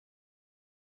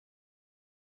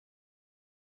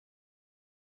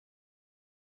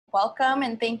Welcome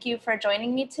and thank you for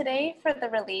joining me today for the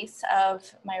release of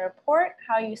my report,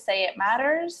 How You Say It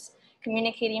Matters,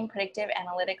 Communicating Predictive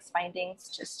Analytics Findings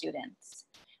to Students.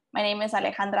 My name is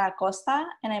Alejandra Acosta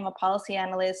and I'm a policy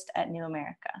analyst at New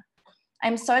America.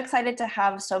 I'm so excited to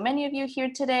have so many of you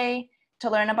here today to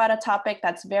learn about a topic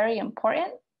that's very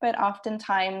important, but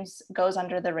oftentimes goes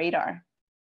under the radar.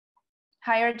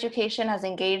 Higher education has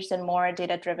engaged in more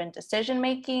data-driven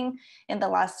decision-making in the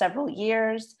last several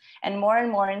years, and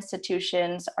more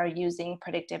institutions are using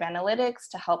predictive analytics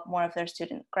to help more of their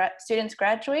students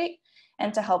graduate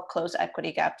and to help close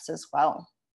equity gaps as well.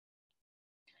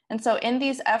 And so in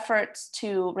these efforts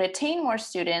to retain more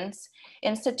students,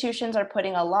 institutions are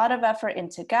putting a lot of effort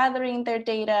into gathering their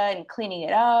data and cleaning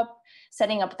it up,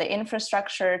 setting up the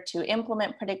infrastructure to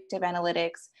implement predictive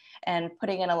analytics, and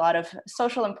putting in a lot of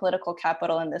social and political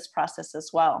capital in this process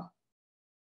as well.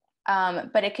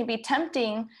 But it can be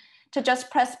tempting to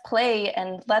just press play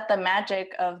and let the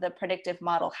magic of the predictive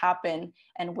model happen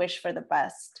and wish for the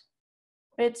best.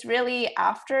 But it's really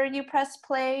after you press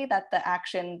play that the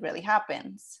action really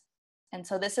happens. And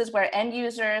so this is where end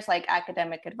users like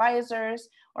academic advisors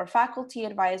or faculty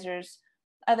advisors,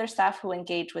 other staff who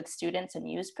engage with students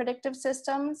and use predictive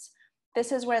systems,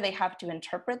 this is where they have to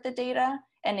interpret the data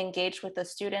and engage with the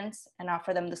students and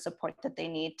offer them the support that they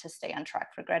need to stay on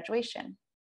track for graduation.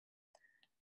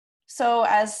 So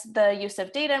as the use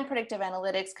of data and predictive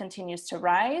analytics continues to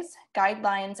rise,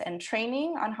 guidelines and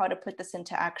training on how to put this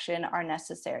into action are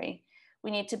necessary.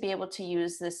 We need to be able to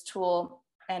use this tool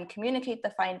and communicate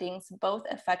the findings both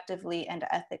effectively and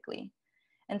ethically.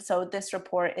 And so this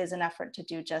report is an effort to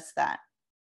do just that.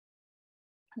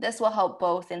 This will help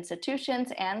both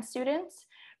institutions and students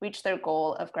reach their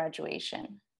goal of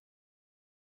graduation.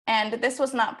 And this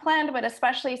was not planned, but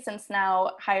especially since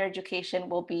now higher education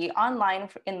will be online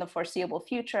in the foreseeable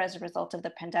future as a result of the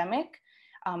pandemic,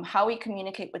 how we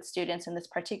communicate with students in this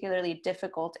particularly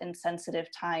difficult and sensitive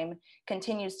time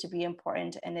continues to be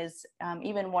important and is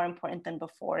even more important than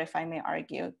before, if I may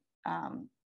argue,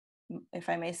 if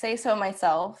I may say so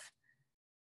myself.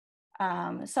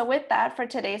 So with that, for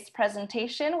today's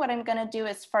presentation, what I'm going to do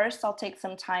is first, I'll take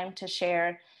some time to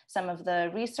share some of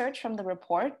the research from the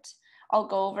report. I'll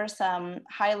go over some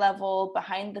high-level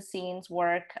behind-the-scenes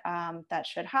work that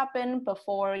should happen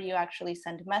before you actually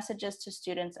send messages to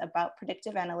students about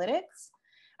predictive analytics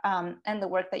and the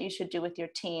work that you should do with your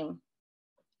team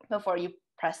before you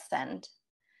press send.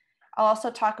 I'll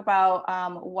also talk about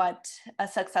what a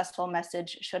successful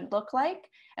message should look like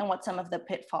and what some of the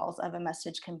pitfalls of a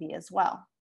message can be as well.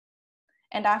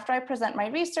 And after I present my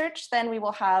research, then we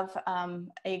will have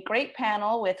a great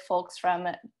panel with folks from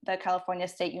the California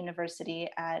State University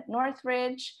at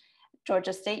Northridge,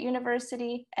 Georgia State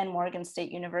University, and Morgan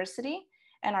State University.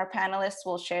 And our panelists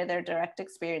will share their direct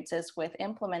experiences with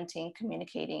implementing,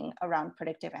 communicating around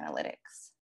predictive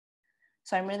analytics.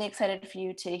 So I'm really excited for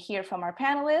you to hear from our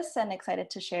panelists and excited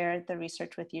to share the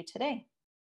research with you today.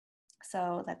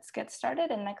 So let's get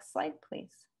started, and next slide,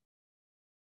 please.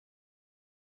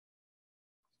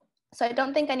 So I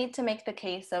don't think I need to make the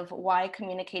case of why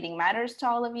communicating matters to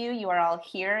all of you. You are all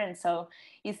here, and so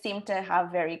you seem to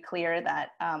have very clear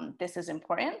that this is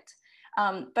important.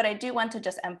 But I do want to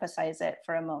just emphasize it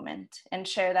for a moment and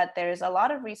share that there's a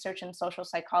lot of research in social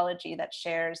psychology that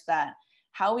shares that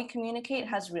how we communicate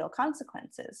has real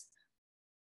consequences.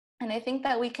 And I think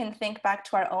that we can think back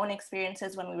to our own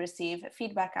experiences when we receive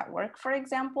feedback at work, for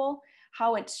example,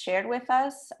 how it's shared with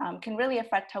us can really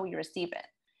affect how we receive it.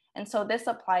 And so this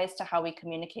applies to how we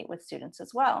communicate with students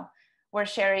as well. We're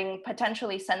sharing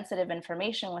potentially sensitive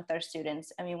information with our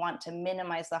students, and we want to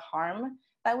minimize the harm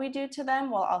that we do to them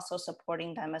while also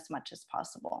supporting them as much as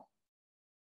possible.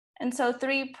 And so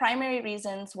 3 primary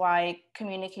reasons why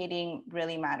communicating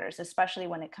really matters, especially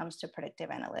when it comes to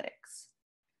predictive analytics.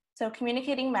 So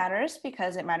communicating matters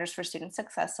because it matters for student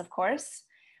success, of course.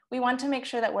 We want to make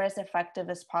sure that we're as effective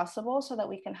as possible so that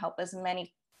we can help as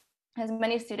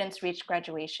many students reach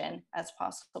graduation as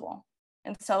possible.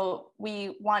 And so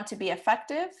we want to be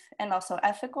effective and also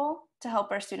ethical to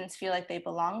help our students feel like they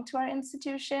belong to our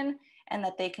institution and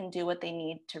that they can do what they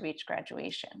need to reach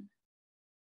graduation.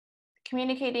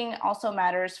 Communicating also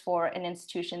matters for an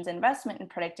institution's investment in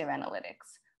predictive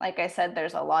analytics. Like I said,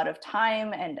 there's a lot of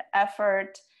time and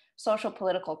effort, social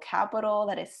political capital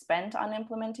that is spent on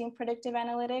implementing predictive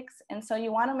analytics. And so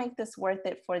you want to make this worth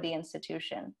it for the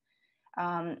institution.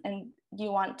 And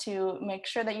you want to make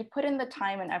sure that you put in the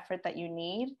time and effort that you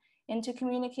need into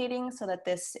communicating so that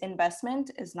this investment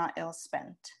is not ill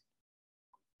spent.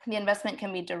 the investment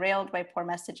can be derailed by poor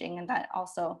messaging, and that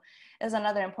also is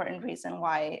another important reason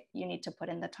why you need to put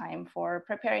in the time for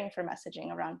preparing for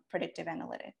messaging around predictive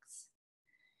analytics.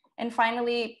 And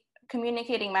finally,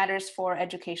 communicating matters for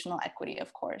educational equity,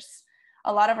 of course.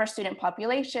 A lot of our student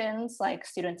populations, like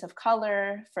students of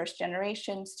color,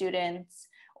 first-generation students,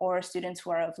 or students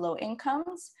who are of low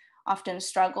incomes, often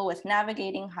struggle with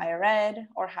navigating higher ed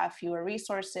or have fewer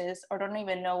resources or don't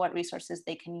even know what resources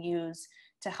they can use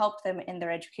to help them in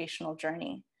their educational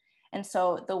journey. And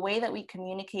so the way that we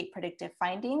communicate predictive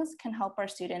findings can help our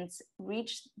students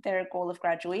reach their goal of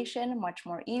graduation much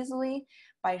more easily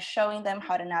by showing them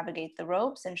how to navigate the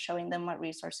ropes and showing them what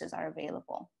resources are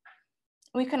available.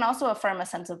 We can also affirm a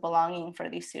sense of belonging for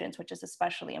these students, which is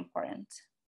especially important.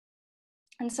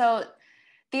 And so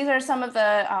these are some of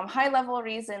the high-level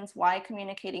reasons why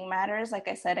communicating matters. Like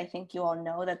I said, I think you all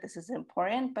know that this is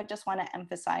important, but just want to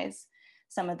emphasize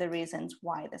some of the reasons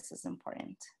why this is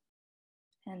important.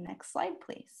 And next slide,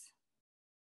 please.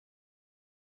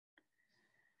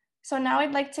 So now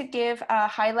I'd like to give a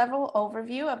high-level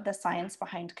overview of the science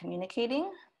behind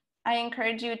communicating. I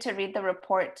encourage you to read the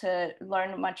report to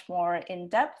learn much more in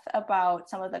depth about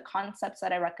some of the concepts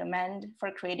that I recommend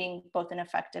for creating both an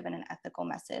effective and an ethical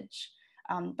message.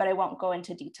 But I won't go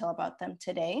into detail about them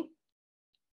today.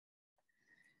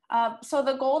 So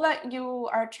the goal that you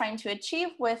are trying to achieve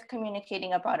with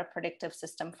communicating about a predictive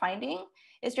system finding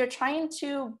is you're trying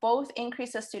to both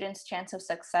increase a student's chance of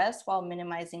success while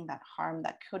minimizing that harm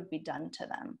that could be done to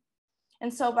them.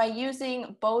 And so by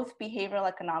using both behavioral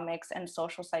economics and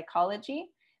social psychology,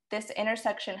 this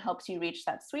intersection helps you reach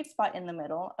that sweet spot in the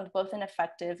middle of both an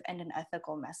effective and an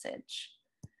ethical message.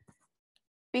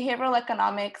 Behavioral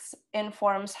economics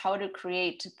informs how to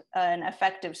create an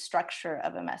effective structure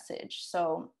of a message.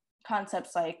 So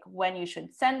concepts like when you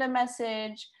should send a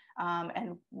message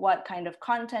and what kind of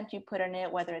content you put in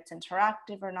it, whether it's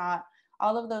interactive or not,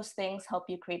 all of those things help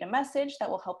you create a message that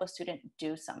will help a student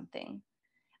do something.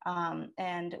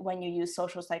 And when you use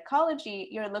social psychology,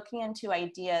 you're looking into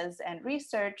ideas and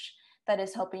research that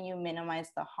is helping you minimize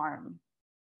the harm.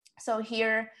 So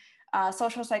here,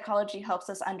 social psychology helps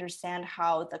us understand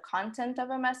how the content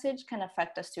of a message can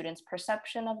affect a student's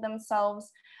perception of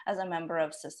themselves as a member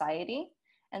of society.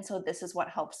 And so this is what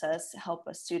helps us help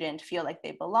a student feel like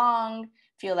they belong,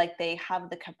 feel like they have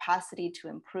the capacity to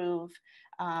improve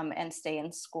and stay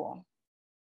in school.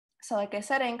 So like I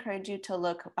said, I encourage you to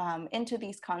look into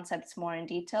these concepts more in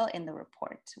detail in the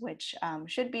report, which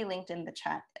should be linked in the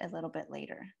chat a little bit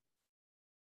later.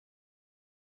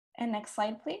 And next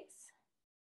slide, please.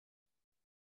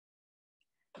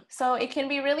 So it can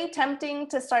be really tempting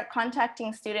to start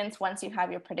contacting students once you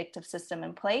have your predictive system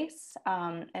in place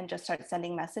and just start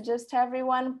sending messages to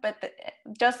everyone. But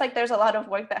just like there's a lot of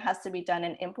work that has to be done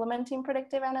in implementing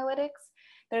predictive analytics,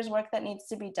 there's work that needs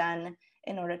to be done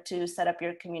in order to set up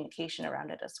your communication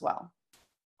around it as well.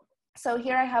 So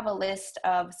here I have a list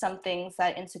of some things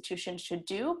that institutions should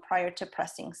do prior to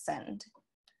pressing send.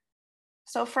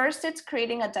 So first, it's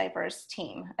creating a diverse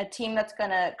team, a team that's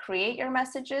going to create your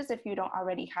messages if you don't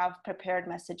already have prepared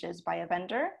messages by a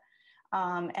vendor,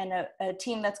 and a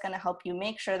team that's going to help you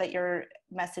make sure that your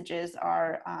messages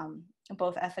are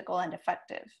both ethical and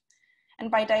effective. And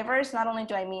by diverse, not only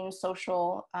do I mean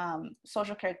social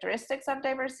characteristics of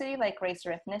diversity, like race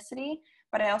or ethnicity,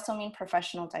 but I also mean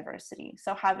professional diversity.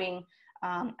 So having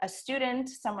a student,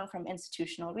 someone from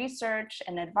institutional research,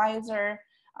 an advisor,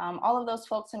 all of those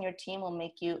folks on your team will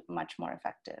make you much more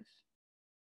effective.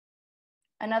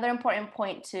 Another important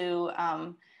point to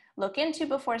look into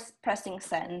before pressing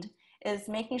send is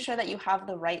making sure that you have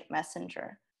the right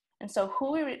messenger. And so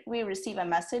who we receive a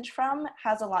message from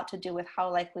has a lot to do with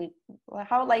how likely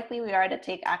we are to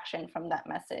take action from that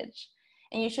message.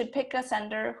 And you should pick a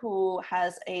sender who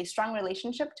has a strong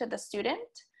relationship to the student.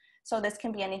 So this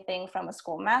can be anything from a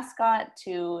school mascot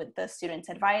to the student's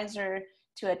advisor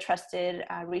to a trusted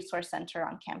resource center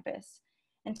on campus.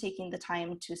 And taking the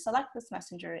time to select this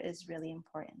messenger is really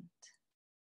important.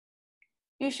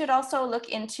 You should also look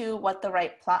into what the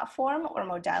right platform or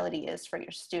modality is for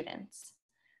your students.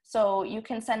 So you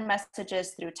can send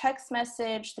messages through text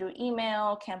message, through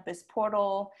email, campus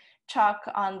portal, chalk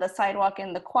on the sidewalk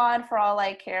in the quad for all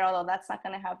I care, although that's not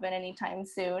going to happen anytime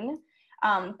soon.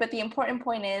 But the important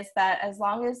point is that as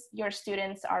long as your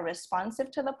students are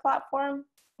responsive to the platform,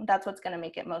 that's what's going to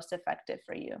make it most effective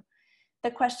for you.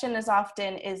 The question is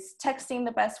often, is texting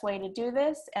the best way to do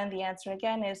this? And the answer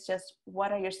again is just,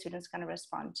 what are your students going to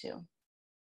respond to?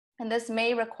 And this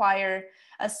may require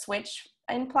a switch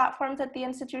in platforms at the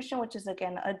institution, which is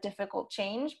again a difficult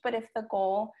change, but if the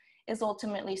goal is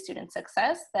ultimately student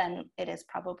success, then it is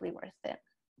probably worth it.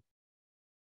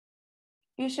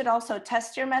 You should also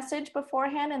test your message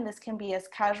beforehand, and this can be as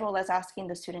casual as asking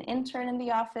the student intern in the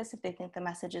office if they think the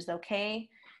message is okay,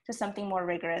 to something more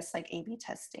rigorous like A/B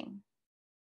testing.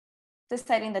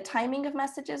 Deciding the timing of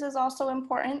messages is also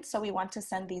important, so we want to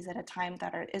send these at a time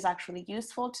that is actually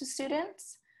useful to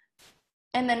students.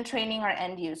 And then training our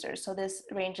end users. So this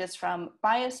ranges from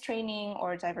bias training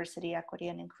or diversity, equity,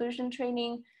 and inclusion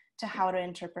training to how to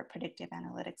interpret predictive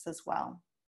analytics as well.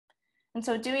 And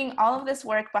so doing all of this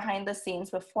work behind the scenes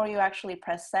before you actually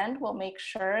press send will make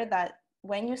sure that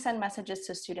when you send messages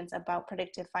to students about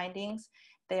predictive findings,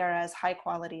 they are as high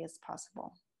quality as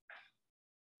possible.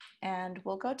 And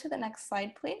we'll go to the next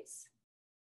slide, please.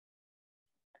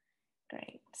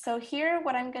 Great. So here,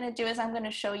 what I'm going to do is I'm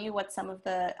going to show you what some of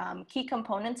the key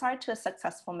components are to a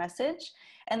successful message,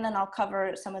 and then I'll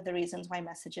cover some of the reasons why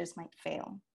messages might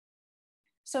fail.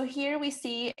 So here we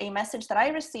see a message that I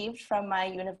received from my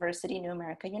university, New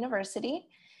America University,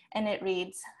 and it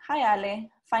reads, "Hi Ale,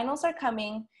 finals are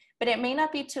coming, but it may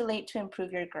not be too late to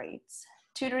improve your grades.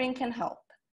 Tutoring can help.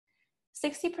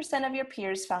 60% of your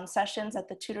peers found sessions at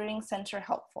the tutoring center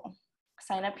helpful.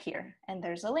 Sign up here," and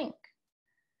there's a link.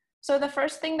 So the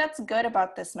first thing that's good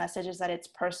about this message is that it's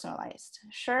personalized.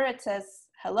 Sure, it says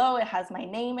hello, it has my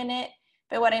name in it,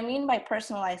 but what I mean by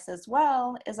personalized as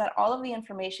well is that all of the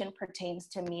information pertains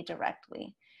to me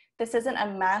directly. This isn't a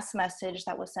mass message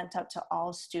that was sent out to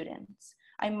all students.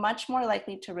 I'm much more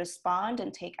likely to respond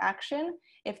and take action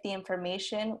if the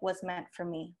information was meant for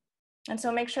me. And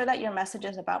so make sure that your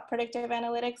messages about predictive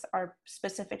analytics are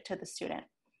specific to the student.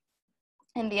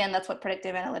 In the end, that's what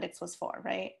predictive analytics was for,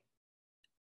 right?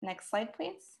 Next slide,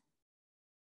 please.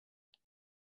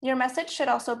 Your message should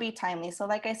also be timely. So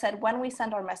like I said, when we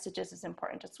send our messages is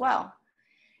important as well.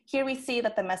 Here we see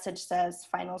that the message says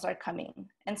finals are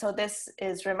coming. And so this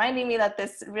is reminding me that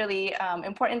this really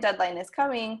important deadline is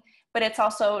coming, but it's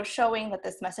also showing that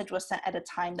this message was sent at a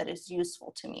time that is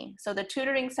useful to me. So the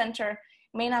tutoring center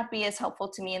may not be as helpful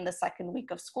to me in the second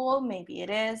week of school, maybe it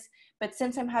is, but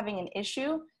since I'm having an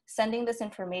issue, sending this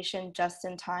information just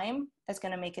in time is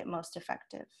going to make it most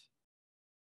effective.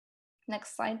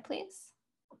 Next slide, please.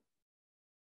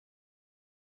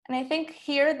 And I think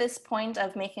here, this point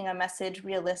of making a message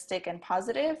realistic and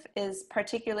positive is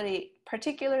particularly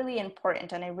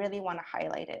important, and I really want to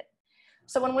highlight it.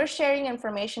 So when we're sharing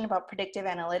information about predictive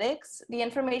analytics, the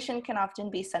information can often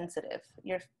be sensitive.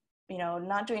 You're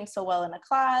not doing so well in a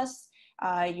class,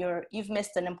 you've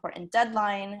missed an important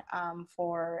deadline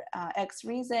for X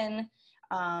reason,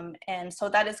 and so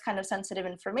that is kind of sensitive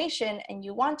information, and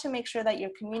you want to make sure that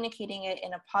you're communicating it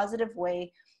in a positive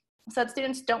way so that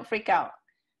students don't freak out.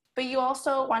 But you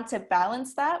also want to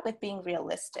balance that with being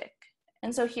realistic.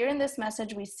 And so here in this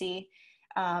message, we see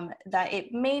that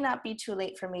it may not be too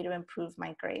late for me to improve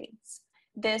my grades.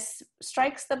 This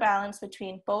strikes the balance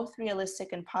between both realistic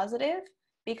and positive,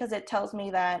 because it tells me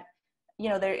that,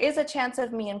 there is a chance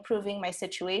of me improving my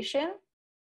situation,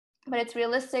 but it's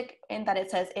realistic in that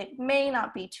it says it may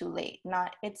not be too late,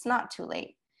 it's not too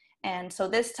late. And so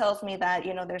this tells me that,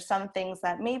 there's some things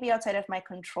that may be outside of my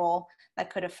control that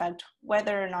could affect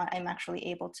whether or not I'm actually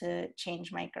able to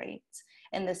change my grades.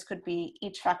 And this could be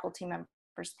each faculty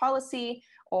member's policy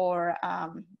or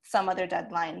some other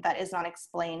deadline that is not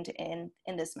explained in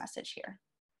this message here.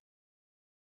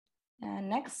 And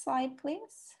next slide,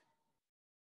 please.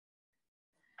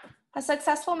 A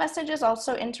successful message is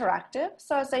also interactive.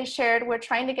 So as I shared, we're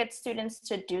trying to get students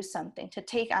to do something, to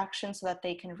take action so that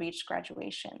they can reach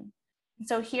graduation.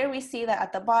 So here we see that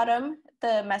at the bottom,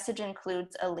 the message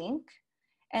includes a link.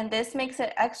 And this makes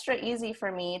it extra easy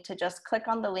for me to just click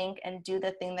on the link and do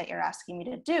the thing that you're asking me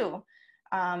to do.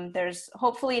 There's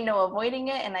hopefully no avoiding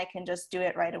it, and I can just do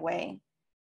it right away.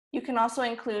 You can also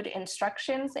include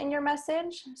instructions in your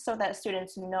message so that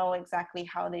students know exactly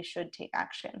how they should take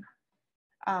action.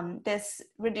 This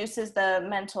reduces the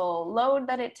mental load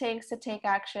that it takes to take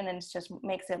action, and it just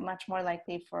makes it much more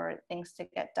likely for things to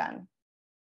get done.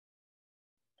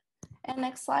 And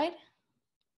next slide.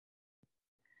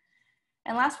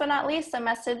 And last but not least, the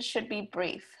message should be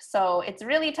brief. So it's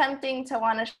really tempting to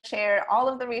want to share all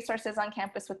of the resources on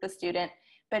campus with the student,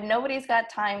 but nobody's got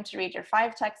time to read your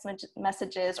 5 text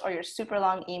messages or your super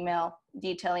long email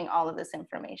detailing all of this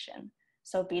information.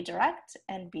 So be direct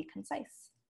and be concise.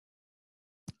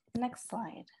 Next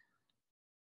slide.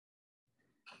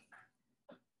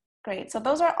 Great, so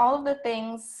those are all of the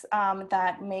things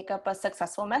that make up a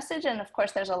successful message, and of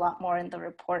course there's a lot more in the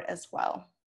report as well.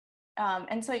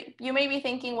 And so you may be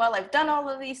thinking, well, I've done all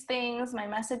of these things, my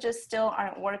messages still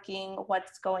aren't working,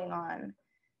 what's going on?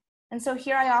 And so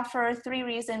here I offer 3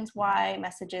 reasons why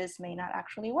messages may not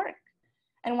actually work.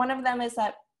 And one of them is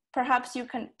that perhaps you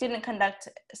didn't conduct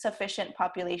sufficient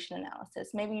population analysis.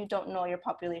 Maybe you don't know your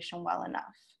population well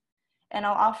enough. And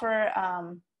I'll offer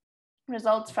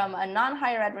results from a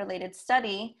non-higher ed related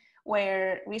study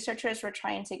where researchers were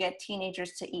trying to get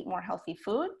teenagers to eat more healthy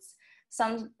foods.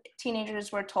 Some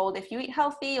teenagers were told, if you eat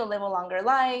healthy, you'll live a longer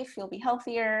life, you'll be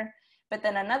healthier. But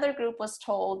then another group was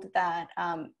told that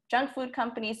junk food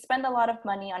companies spend a lot of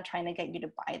money on trying to get you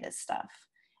to buy this stuff.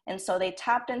 And so they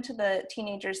tapped into the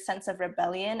teenagers' sense of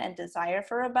rebellion and desire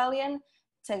for rebellion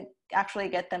to actually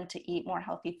get them to eat more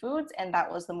healthy foods, and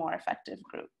that was the more effective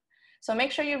group. So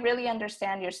make sure you really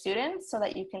understand your students so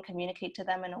that you can communicate to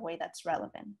them in a way that's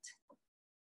relevant.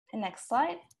 And next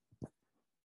slide.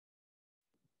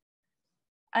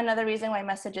 Another reason why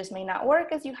messages may not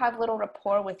work is you have little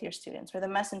rapport with your students, or the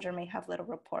messenger may have little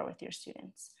rapport with your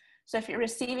students. So if you're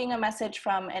receiving a message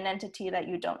from an entity that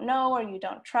you don't know or you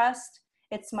don't trust,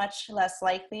 it's much less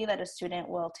likely that a student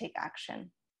will take action.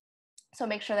 So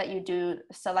make sure that you do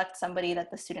select somebody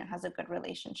that the student has a good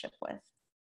relationship with.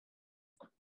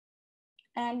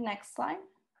 And next slide.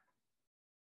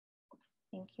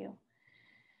 Thank you.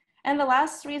 And the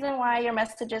last reason why your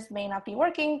messages may not be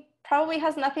working probably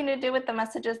has nothing to do with the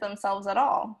messages themselves at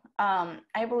all.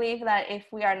 I believe that if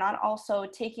we are not also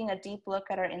taking a deep look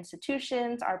at our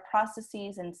institutions, our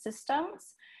processes and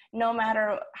systems, no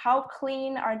matter how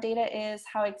clean our data is,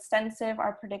 how extensive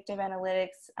our predictive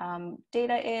analytics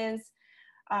data is,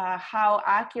 how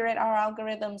accurate our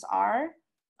algorithms are,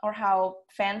 or how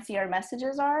fancy our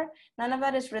messages are, none of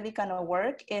that is really gonna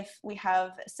work if we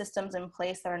have systems in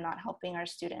place that are not helping our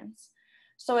students.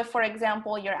 So if, for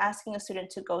example, you're asking a student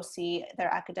to go see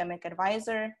their academic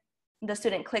advisor, the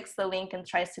student clicks the link and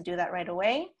tries to do that right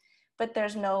away, but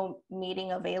there's no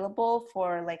meeting available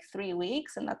for like 3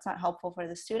 weeks, and that's not helpful for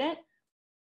the student,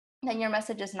 then your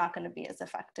message is not gonna be as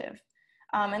effective.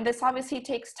 And this obviously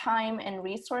takes time and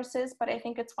resources, but I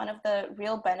think it's one of the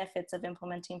real benefits of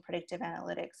implementing predictive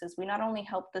analytics is we not only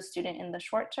help the student in the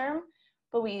short term,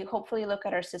 but we hopefully look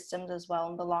at our systems as well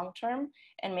in the long term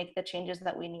and make the changes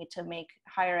that we need to make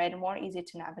higher ed more easy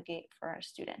to navigate for our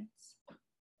students.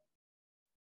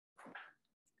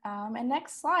 And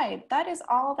next slide. That is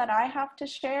all that I have to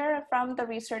share from the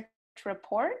research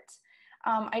report.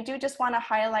 I do just want to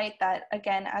highlight that,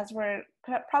 again, as we're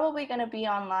probably going to be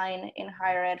online in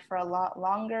higher ed for a lot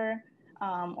longer,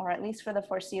 or at least for the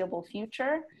foreseeable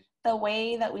future, the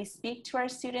way that we speak to our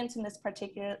students in this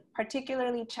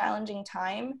particularly challenging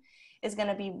time is going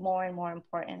to be more and more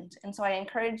important. And so I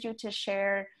encourage you to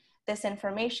share this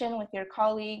information with your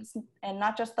colleagues, and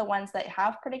not just the ones that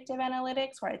have predictive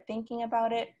analytics or are thinking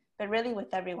about it, but really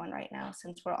with everyone right now,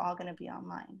 since we're all going to be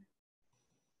online.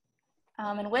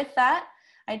 And with that,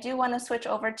 I do want to switch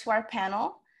over to our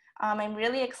panel. I'm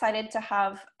really excited to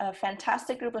have a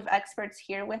fantastic group of experts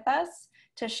here with us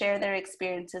to share their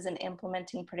experiences in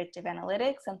implementing predictive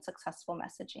analytics and successful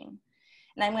messaging.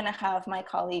 And I'm going to have my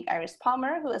colleague Iris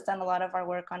Palmer, who has done a lot of our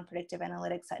work on predictive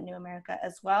analytics at New America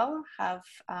as well,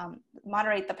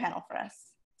 moderate the panel for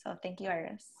us. So thank you,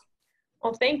 Iris.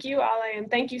 Well, thank you, Ale,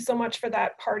 and thank you so much for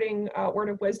that parting word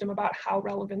of wisdom about how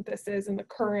relevant this is in the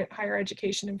current higher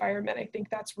education environment. I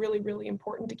think that's really, really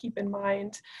important to keep in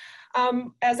mind.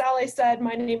 As Ale said,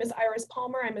 my name is Iris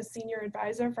Palmer. I'm a senior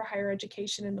advisor for higher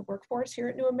education in the workforce here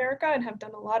at New America and have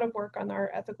done a lot of work on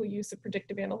our ethical use of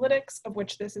predictive analytics, of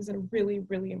which this is a really,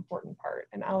 really important part,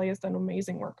 and Ale has done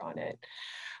amazing work on it.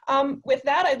 With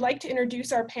that, I'd like to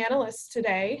introduce our panelists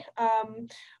today.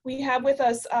 We have with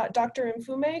us Dr.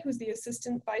 Mfume, who's the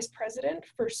Assistant Vice President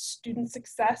for Student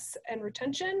Success and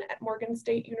Retention at Morgan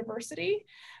State University.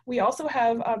 We also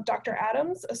have Dr.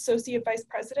 Adams, Associate Vice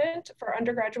President for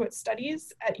Undergraduate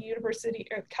Studies at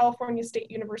California State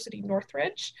University,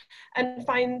 Northridge. And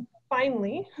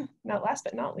finally, not last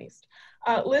but not least,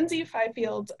 Lindsay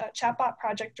Fifield, Chatbot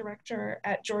Project Director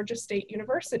at Georgia State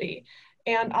University.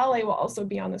 And Ale will also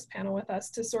be on this panel with us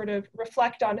to sort of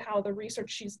reflect on how the research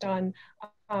she's done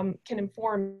can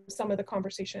inform some of the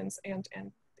conversations and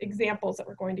examples that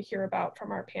we're going to hear about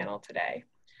from our panel today.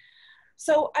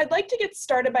 So I'd like to get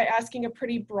started by asking a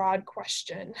pretty broad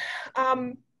question.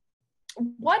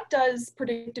 What does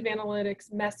predictive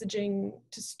analytics messaging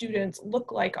to students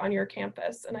look like on your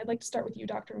campus? And I'd like to start with you,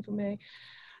 Dr. Mfume.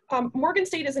 Morgan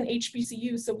State is an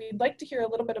HBCU, so we'd like to hear a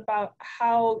little bit about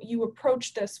how you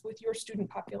approach this with your student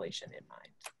population in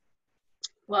mind.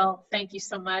 Well, thank you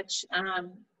so much.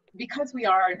 Because we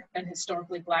are an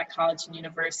historically Black college and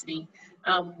university,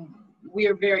 we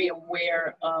are very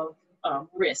aware of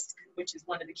risk, which is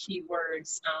one of the key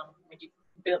words when you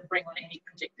bring on any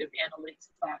predictive analytics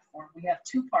platform. We have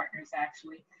two partners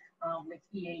actually, with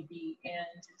EAB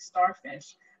and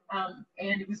Starfish.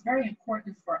 And it was very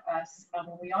important for us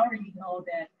when we already know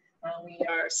that we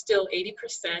are still 80%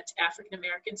 African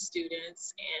American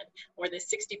students, and more than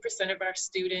 60% of our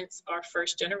students are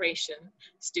first generation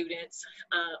students,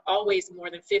 always more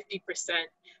than 50%.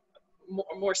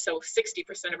 More so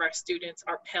 60% of our students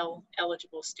are Pell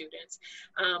eligible students.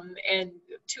 And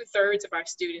 2/3 of our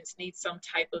students need some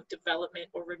type of development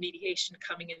or remediation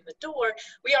coming in the door.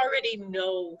 We already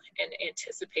know and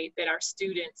anticipate that our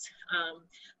students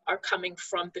are coming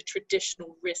from the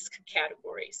traditional risk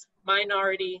categories: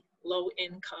 minority, low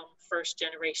income, first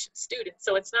generation students.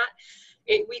 So it's not,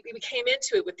 we came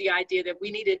into it with the idea that we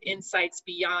needed insights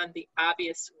beyond the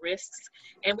obvious risks.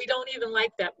 And we don't even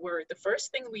like that word. The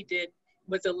first thing we did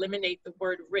was eliminate the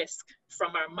word risk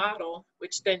from our model,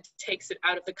 which then takes it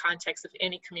out of the context of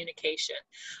any communication.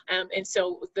 And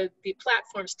so the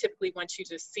platforms typically want you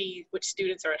to see which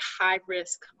students are at high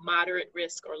risk, moderate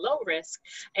risk, or low risk.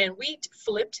 And we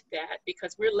flipped that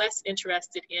because we're less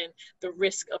interested in the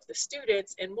risk of the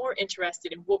students and more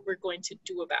interested in what we're going to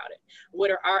do about it.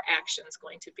 What are our actions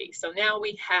going to be? So now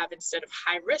we have, instead of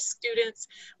high risk students,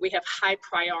 we have high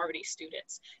priority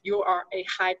students. You are a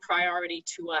high priority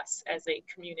to us as a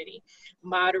community,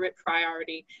 moderate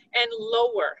priority, and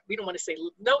lower. We don't want to say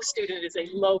no student is a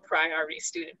low priority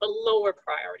student, but lower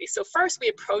priority. So first we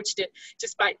approached it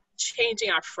just by changing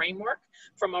our framework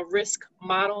from a risk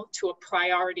model to a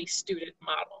priority student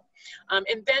model.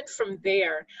 And then from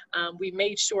there, we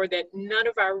made sure that none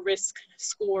of our risk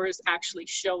scores actually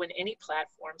show in any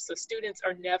platform. So students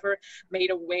are never made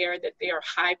aware that they are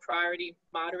high priority,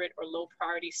 moderate, or low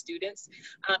priority students.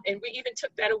 And we even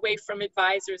took that away from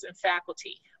advisors and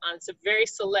faculty. It's a very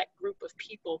select group of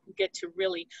people who get to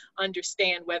really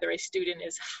understand whether a student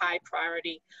is high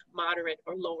priority, moderate,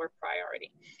 or lower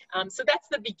priority. So that's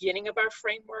the beginning of our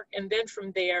framework. And then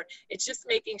from there, it's just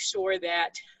making sure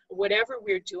that whatever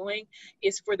we're doing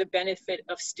is for the benefit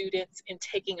of students in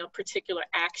taking a particular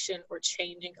action or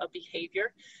changing a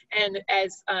behavior. And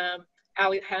as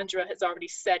Alejandra has already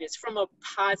said, it's from a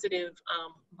positive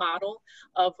model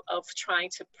of trying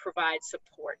to provide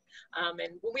support.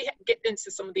 And when we get into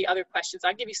some of the other questions,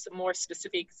 I'll give you some more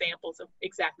specific examples of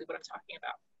exactly what I'm talking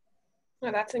about.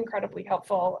 Well, that's incredibly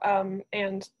helpful.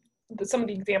 And some of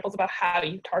the examples about how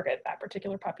you target that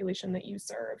particular population that you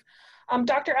serve.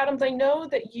 Dr. Adams, I know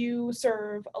that you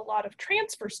serve a lot of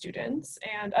transfer students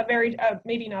and a very,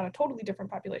 maybe not a totally different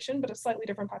population, but a slightly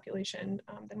different population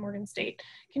than Morgan State.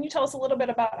 Can you tell us a little bit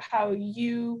about how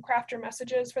you craft your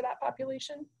messages for that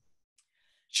population?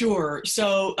 Sure.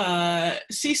 So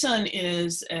CSUN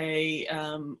is a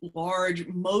large,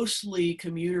 mostly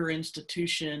commuter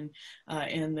institution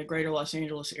in the greater Los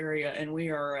Angeles area, and we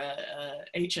are a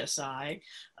HSI,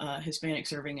 Hispanic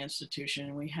Serving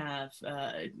Institution. We have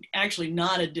actually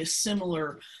not a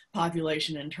dissimilar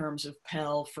population in terms of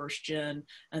Pell, First Gen,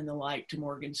 and the like to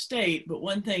Morgan State, but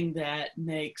one thing that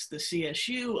makes the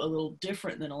CSU a little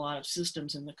different than a lot of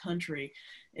systems in the country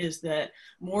is that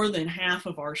more than half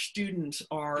of our students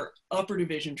are upper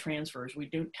division transfers.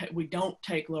 We don't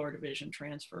take lower division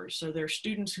transfers. So they're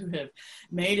students who have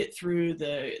made it through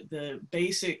the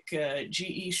basic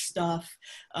GE stuff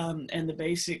and the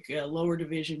basic lower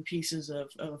division pieces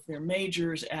of their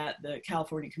majors at the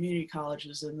California community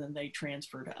colleges, and then they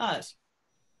transfer to us.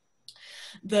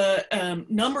 The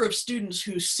number of students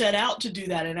who set out to do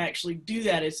that and actually do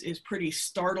that is pretty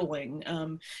startling.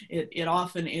 It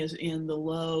often is in the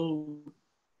low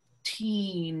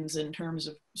teens in terms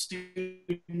of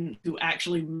students who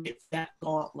actually make that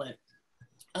gauntlet.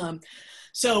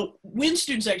 So when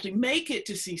students actually make it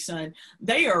to CSUN,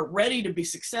 they are ready to be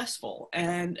successful.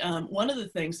 And one of the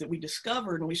things that we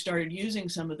discovered when we started using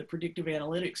some of the predictive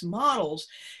analytics models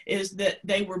is that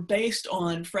they were based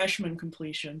on freshman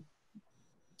completion.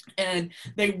 And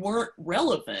they weren't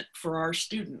relevant for our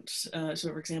students. So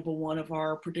for example, one of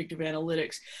our predictive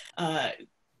analytics,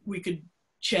 we could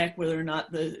check whether or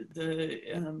not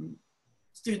the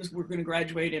students were going to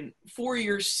graduate in 4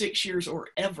 years, 6 years, or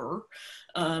ever.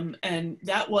 And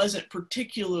that wasn't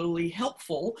particularly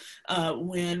helpful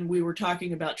when we were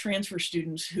talking about transfer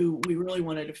students who we really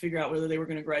wanted to figure out whether they were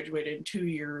going to graduate in 2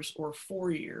 years or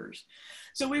 4 years.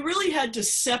 So we really had to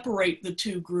separate the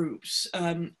two groups,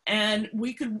 and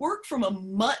we could work from a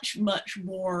much, much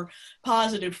more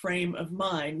positive frame of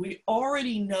mind. We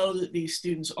already know that these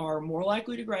students are more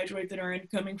likely to graduate than our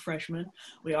incoming freshmen.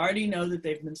 We already know that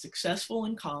they've been successful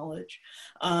in college.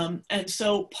 And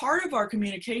so part of our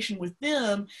communication with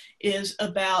them is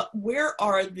about where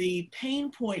are the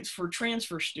pain points for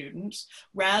transfer students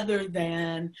rather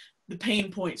than the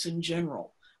pain points in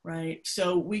general. right?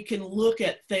 So we can look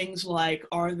at things like,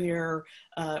 are there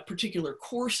particular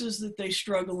courses that they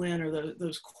struggle in, or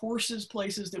those courses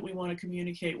places that we want to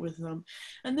communicate with them.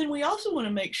 And then we also want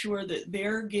to make sure that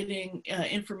they're getting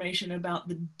information about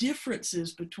the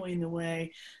differences between the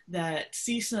way that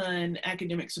CSUN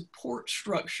academic support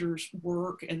structures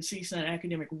work and CSUN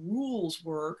academic rules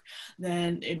work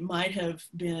than it might have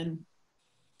been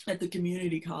at the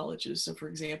community colleges. So for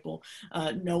example,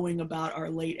 knowing about our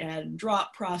late add and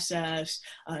drop process,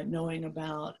 knowing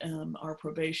about our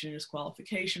probation and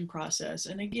disqualification process.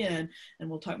 And again, and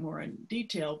we'll talk more in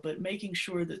detail, but making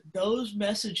sure that those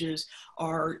messages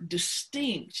are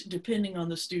distinct depending on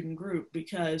the student group,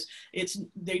 because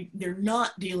they're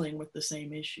not dealing with the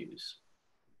same issues.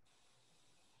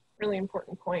 Really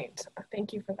important point.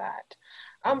 Thank you for that.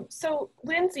 So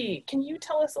Lindsay, can you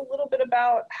tell us a little bit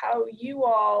about how you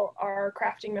all are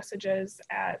crafting messages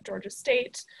at Georgia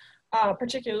State,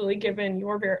 particularly given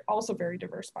your also very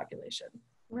diverse population?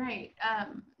 Right.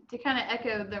 To kind of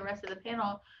echo the rest of the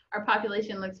panel, our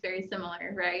population looks very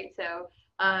similar, right? So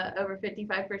over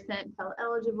 55% Pell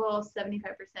eligible, 75%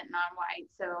 non-white.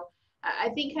 So I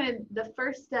think kind of the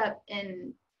first step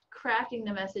in crafting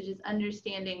the message is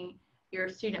understanding your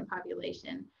student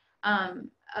population.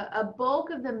 A bulk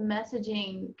of the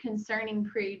messaging concerning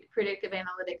predictive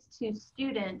analytics to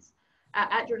students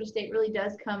at Georgia State really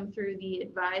does come through the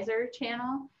advisor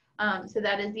channel. So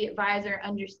that is the advisor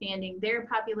understanding their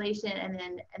population and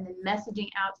then messaging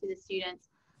out to the students.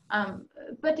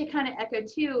 But to kind of echo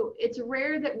too, it's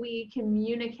rare that we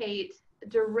communicate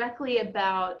directly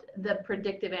about the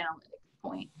predictive analytics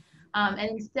point. And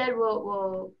instead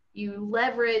you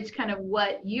leverage kind of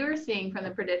what you're seeing from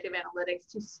the predictive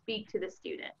analytics to speak to the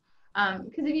student.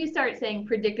 Because if you start saying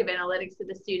predictive analytics to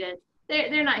the student,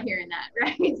 they're not hearing that,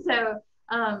 right? So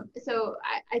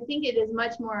I think it is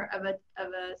much more of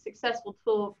a successful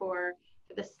tool for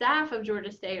the staff of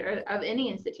Georgia State or of any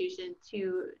institution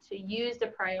to use to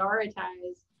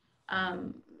prioritize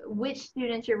which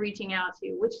students you're reaching out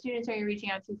to, which students are you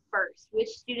reaching out to first, which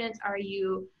students are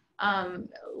you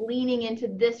leaning into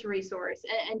this resource,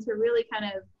 and to really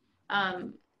kind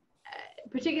of,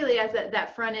 particularly as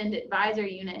that front end advisor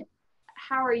unit,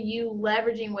 how are you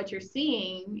leveraging what you're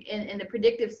seeing in the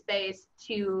predictive space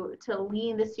to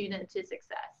lean the student to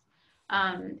success,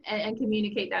 and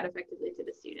communicate that effectively to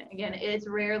the student. Again, it's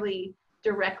rarely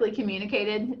directly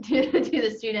communicated to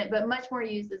the student, but much more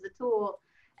used as a tool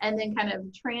and then kind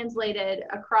of translated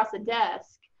across a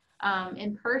desk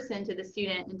in person to the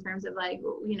student in terms of like,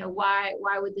 you know, why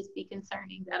would this be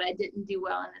concerning that I didn't do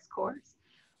well in this course?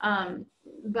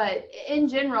 But in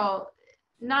general,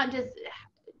 not just,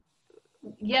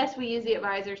 yes, we use the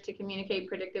advisors to communicate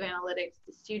predictive analytics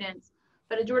to students,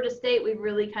 but at Georgia State, we've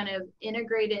really kind of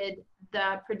integrated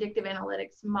the predictive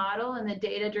analytics model and the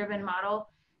data-driven model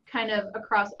kind of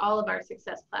across all of our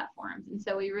success platforms. And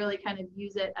so we really kind of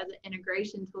use it as an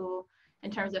integration tool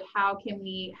in terms of how can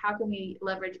we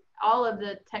leverage all of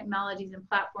the technologies and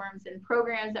platforms and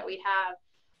programs that we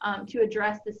have to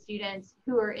address the students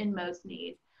who are in most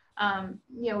need.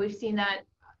 You know, we've seen that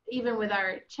even with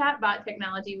our chatbot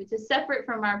technology, which is separate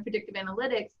from our predictive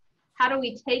analytics. How do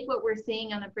we take what we're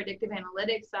seeing on the predictive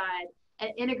analytics side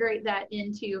and integrate that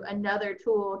into another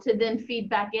tool to then feed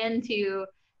back into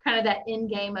kind of that end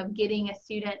game of getting a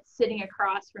student sitting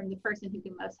across from the person who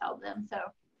can most help them. So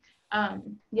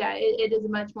yeah, it is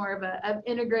much more of an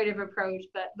integrative approach,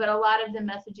 but a lot of the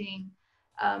messaging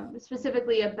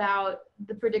specifically about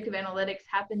the predictive analytics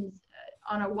happens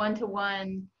on a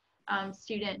one-to-one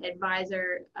student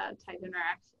advisor type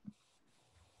interaction.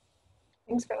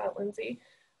 Thanks for that, Lindsay.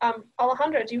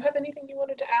 Alejandra, do you have anything you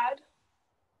wanted to add?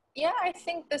 Yeah, I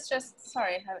think this just,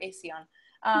 sorry, I have AC on.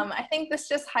 I think this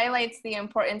just highlights the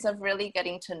importance of really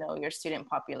getting to know your student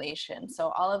population. So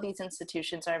all of these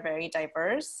institutions are very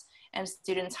diverse, and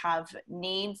students have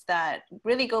needs that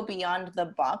really go beyond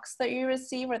the box that you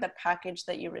receive or the package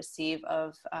that you receive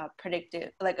of a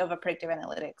predictive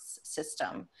analytics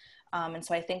system. And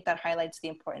so I think that highlights the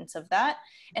importance of that,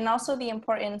 and also the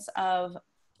importance of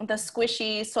the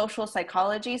squishy social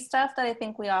psychology stuff that I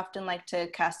think we often like to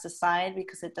cast aside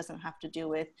because it doesn't have to do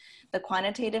with the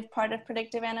quantitative part of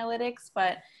predictive analytics.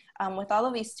 But with all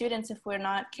of these students, if we're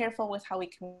not careful with how we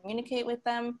communicate with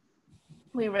them,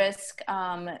 we risk,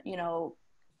 you know,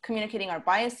 communicating our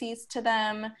biases to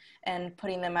them and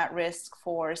putting them at risk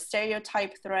for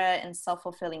stereotype threat and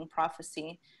self-fulfilling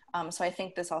prophecy. So I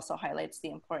think this also highlights the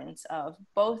importance of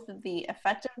both the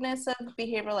effectiveness of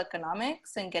behavioral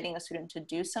economics and getting a student to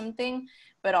do something,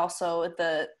 but also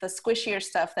the squishier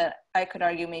stuff that I could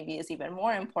argue maybe is even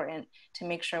more important to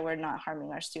make sure we're not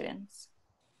harming our students.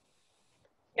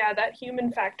 Yeah, that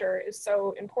human factor is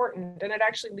so important, and it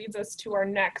actually leads us to our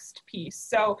next piece.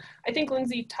 So I think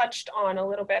Lindsay touched on a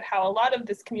little bit how a lot of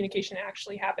this communication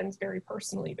actually happens very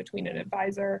personally between an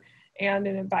advisor and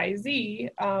an advisee,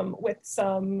 with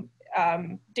some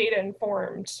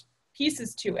data-informed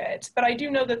pieces to it. But I do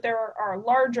know that there are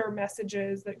larger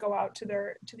messages that go out to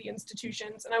the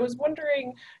institutions, and I was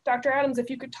wondering, Dr. Adams, if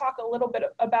you could talk a little bit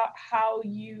about how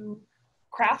you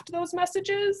craft those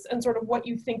messages and sort of what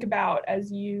you think about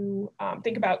as you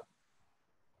think about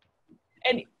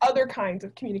any other kinds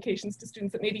of communications to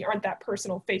students that maybe aren't that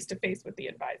personal face-to-face with the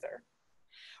advisor.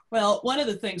 Well, one of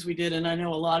the things we did, and I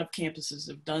know a lot of campuses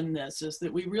have done this, is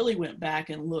that we really went back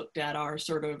and looked at our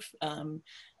sort of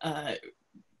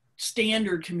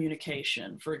standard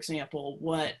communication. For example,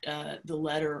 what the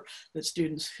letter that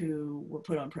students who were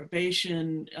put on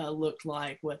probation looked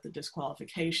like, what the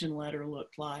disqualification letter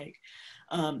looked like.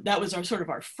 That was our sort of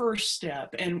our first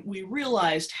step, and we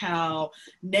realized how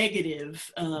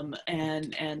negative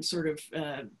and sort of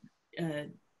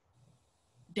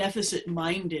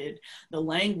deficit-minded the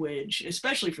language,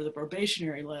 especially for the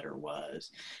probationary letter,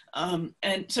 was.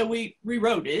 And so we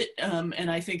rewrote it, and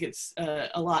I think it's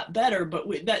a lot better, but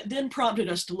that then prompted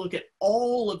us to look at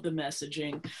all of the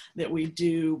messaging that we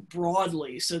do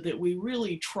broadly, so that we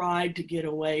really tried to get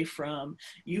away from,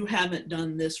 you haven't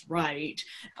done this right,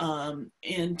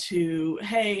 into,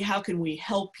 hey, how can we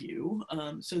help you?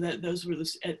 So that those were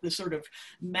at the sort of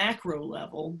macro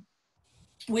level.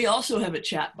 We also have a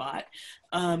chat bot,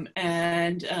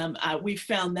 we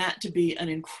found that to be an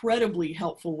incredibly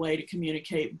helpful way to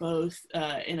communicate, both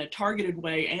in a targeted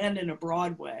way and in a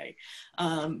broad way,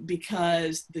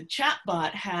 because the chat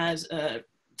bot has a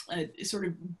sort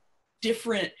of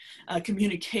different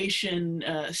communication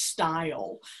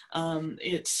style.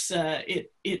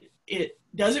 It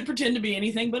doesn't pretend to be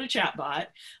anything but a chatbot,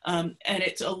 and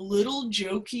it's a little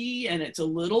jokey, and it's a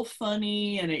little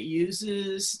funny, and it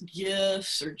uses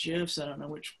GIFs or GIFs. I don't know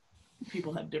which,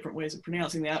 people have different ways of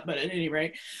pronouncing that, but at any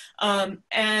rate, ours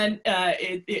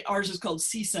is called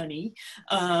CSUNY,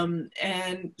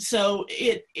 and so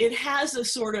it has a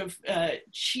sort of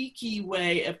cheeky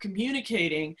way of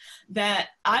communicating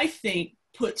that I think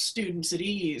puts students at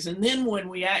ease. And then when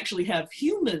we actually have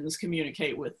humans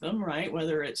communicate with them, right,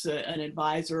 whether it's an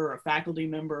advisor or a faculty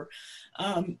member,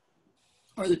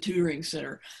 or the tutoring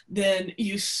center, then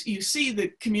you see the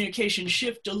communication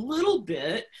shift a little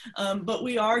bit, but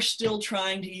we are still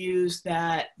trying to use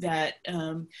that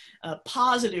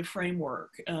positive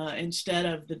framework instead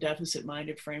of the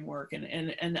deficit-minded framework,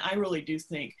 and I really do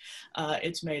think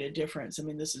it's made a difference. I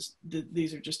mean,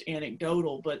 these are just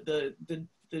anecdotal, but the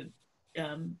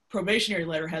probationary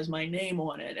letter has my name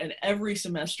on it, and every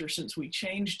semester since we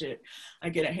changed it, I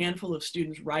get a handful of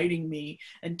students writing me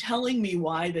and telling me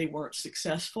why they weren't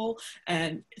successful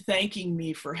and thanking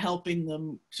me for helping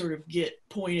them sort of get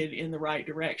pointed in the right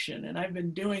direction. And I've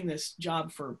been doing this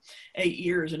job for 8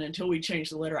 years, and until we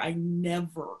changed the letter, I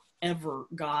never ever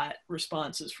got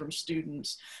responses from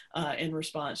students in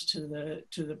response to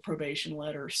the probation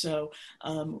letter. So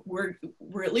we're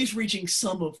at least reaching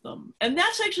some of them. And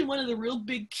that's actually one of the real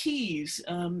big keys.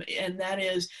 And that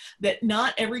is that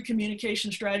not every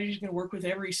communication strategy is going to work with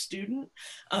every student,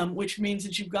 which means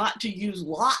that you've got to use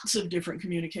lots of different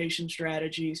communication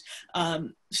strategies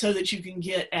so that you can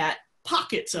get at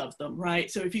pockets of them, right?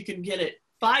 So if you can get it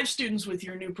 5 students with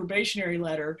your new probationary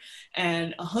letter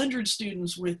and 100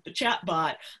 students with the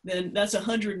chatbot, then that's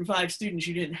 105 students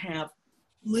you didn't have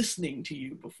listening to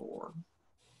you before.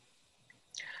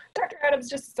 Dr. Adams,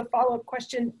 just as a follow-up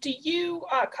question, do you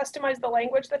customize the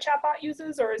language the chatbot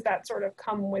uses, or is that sort of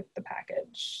come with the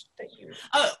package that you?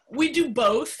 We do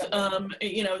both.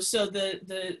 You know, so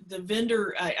the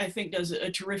vendor I think does a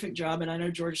terrific job, and I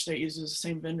know Georgia State uses the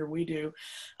same vendor we do.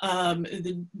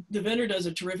 The vendor does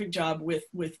a terrific job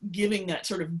with giving that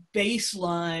sort of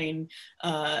baseline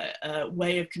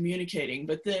way of communicating.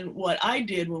 But then what I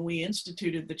did when we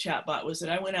instituted the chatbot was that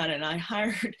I went out and I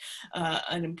hired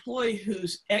an employee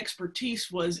whose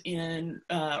expertise was in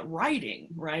writing,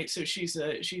 right? So she's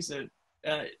a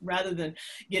rather than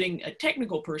getting a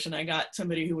technical person, I got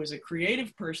somebody who was a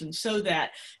creative person, so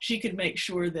that she could make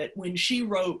sure that when she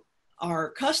wrote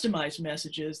our customized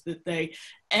messages, that they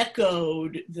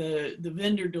echoed the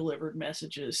vendor delivered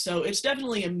messages. So it's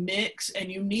definitely a mix,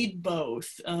 and you need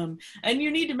both. And you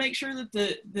need to make sure that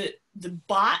the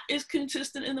bot is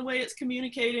consistent in the way it's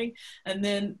communicating, and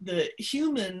then the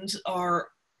humans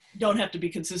don't have to be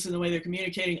consistent in the way they're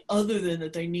communicating, other than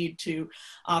that they need to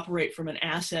operate from an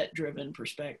asset-driven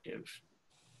perspective.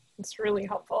 It's really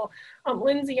helpful.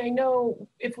 Lindsay, I know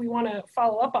if we want to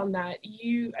follow up on that,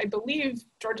 I believe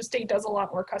Georgia State does a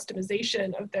lot more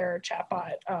customization of their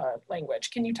chatbot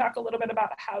language. Can you talk a little bit about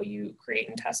how you create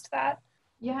and test that?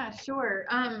 Yeah, sure.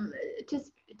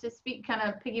 To speak, kind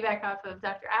of piggyback off of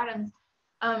Dr. Adams,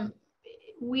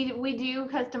 we do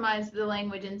customize the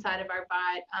language inside of our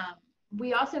bot.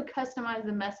 We also customize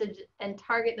the message and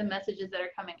target the messages that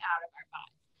are coming out of our bot,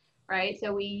 right?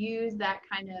 So we use that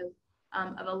kind of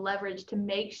a leverage to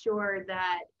make sure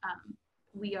that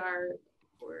we're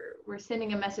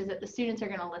sending a message that the students are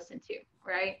going to listen to,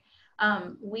 right?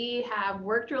 We have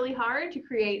worked really hard to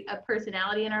create a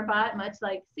personality in our bot, much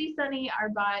like See Sunny. Our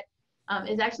bot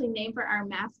is actually named for our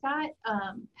mascot,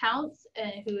 Pounce,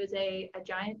 who is a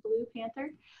giant blue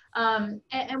panther.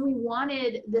 And we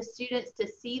wanted the students to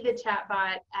see the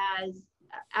chatbot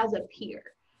as a peer,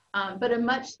 but a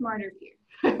much smarter peer.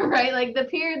 Right? Like the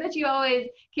peer that you always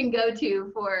can go to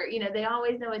for, they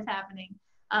always know what's happening,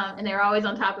 and they're always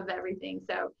on top of everything.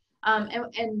 So,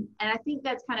 and I think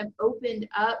that's kind of opened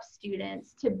up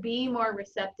students to be more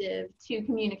receptive to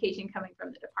communication coming from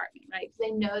the department, right? Because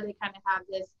they know they kind of have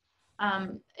this,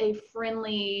 a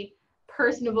friendly,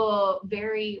 personable,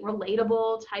 very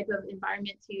relatable type of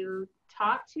environment to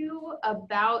talk to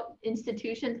about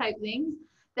institution type things,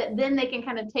 that then they can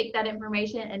kind of take that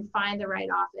information and find the right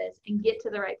office and get to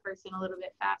the right person a little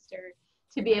bit faster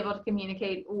to be able to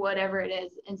communicate whatever it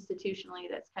is institutionally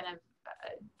that's kind of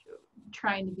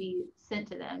trying to be sent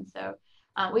to them. So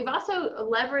we've also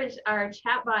leveraged our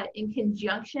chatbot in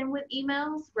conjunction with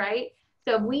emails, right?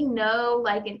 So if we know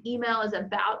like an email is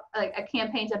about, like a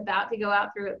campaign's about to go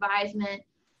out through advisement,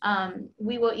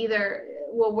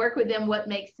 we'll work with them what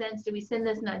makes sense. Do we send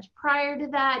this nudge prior to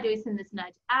that? Do we send this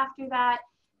nudge after that?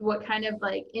 What kind of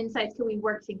like insights can we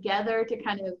work together to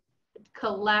kind of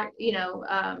collectively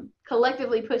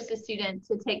push the student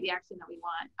to take the action that we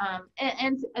want,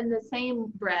 and the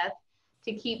same breath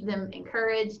to keep them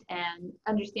encouraged and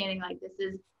understanding like this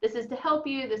is to help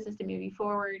you, this is to move you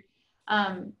forward.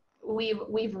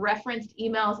 We've referenced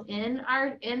emails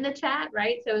in the chat,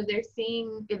 right? So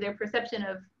if their perception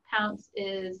of Pounce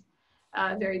is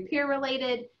very peer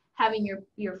related, having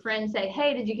your friend say,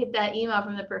 hey, did you get that email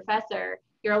from the professor?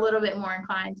 You're a little bit more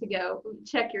inclined to go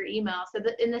check your email. So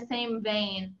that in the same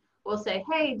vein, we'll say,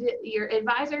 hey, your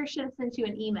advisor should have sent you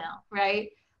an email,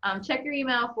 right? Check your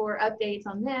email for updates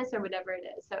on this or whatever it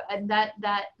is. So and that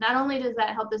not only does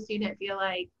that help the student feel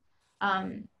like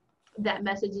that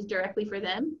message is directly for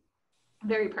them,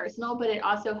 very personal, but it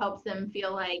also helps them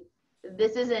feel like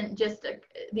this isn't just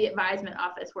the advisement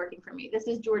office working for me. This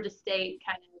is Georgia State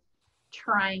kind of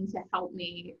trying to help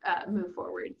me move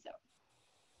forward. So.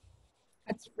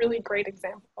 That's a really great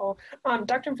example.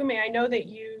 Dr. Mfume, I know that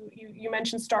you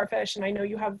mentioned Starfish, and I know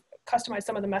you have customized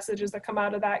some of the messages that come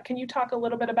out of that. Can you talk a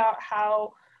little bit about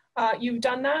how you've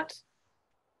done that?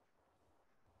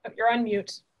 You're on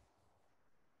mute.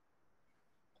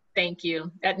 Thank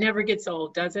you. That never gets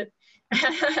old, does it?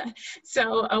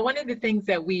 So one of the things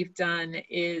that we've done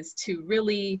is to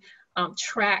really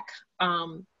track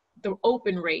the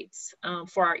open rates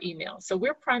for our emails. So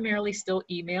we're primarily still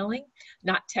emailing,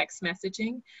 not text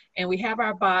messaging. And we have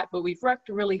our bot, but we've worked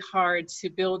really hard to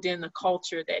build in the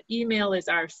culture that email is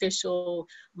our official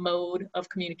mode of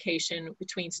communication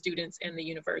between students and the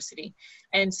university.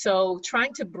 And so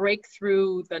trying to break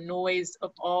through the noise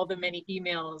of all the many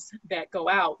emails that go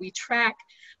out, we track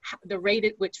the rate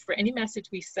at which for any message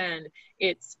we send,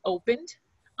 it's opened.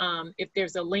 If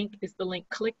there's a link, is the link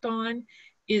clicked on?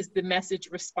 Is the message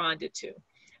responded to?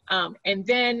 And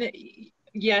then,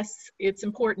 yes, it's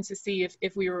important to see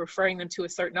if we were referring them to a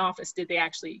certain office, did they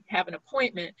actually have an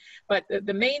appointment? But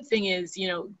the main thing is,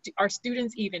 are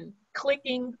students even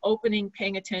clicking, opening,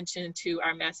 paying attention to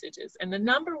our messages? And the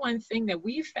number one thing that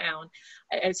we found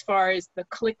as far as the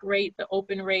click rate, the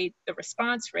open rate, the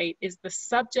response rate is the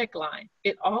subject line.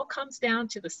 It all comes down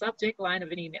to the subject line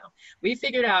of an email. We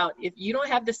figured out if you don't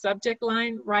have the subject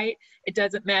line right, it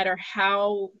doesn't matter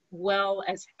how well,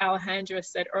 as Alejandra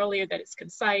said earlier, that it's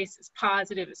concise, it's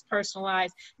positive, it's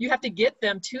personalized. You have to get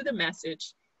them to the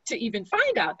message to even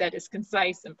find out that it's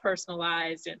concise and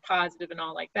personalized and positive and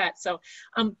all like that. So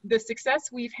the success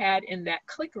we've had in that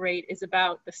click rate is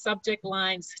about the subject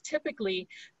lines typically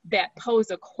that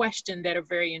pose a question that are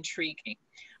very intriguing.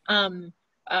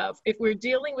 If we're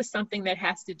dealing with something that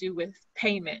has to do with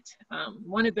payment,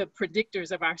 one of the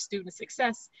predictors of our student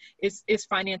success is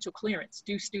financial clearance.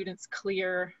 Do students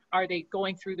clear? Are they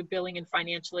going through the billing and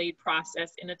financial aid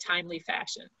process in a timely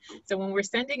fashion? So when we're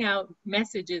sending out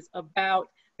messages about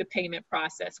the payment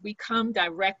process, we come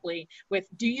directly with,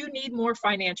 do you need more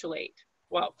financial aid?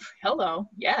 Well, hello,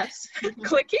 yes,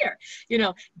 click here. You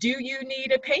know, do you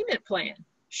need a payment plan?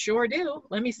 Sure do.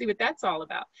 Let me see what that's all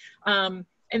about.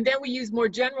 And then we use more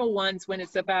general ones when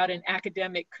it's about an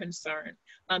academic concern.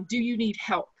 Do you need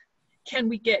help? Can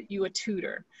we get you a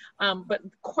tutor? But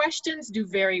questions do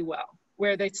very well,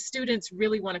 where the students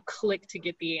really want to click to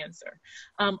get the answer.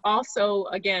 Also,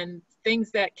 again,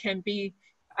 things that can be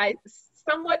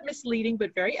somewhat misleading,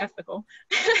 but very ethical,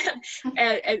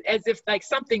 as if like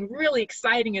something really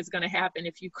exciting is going to happen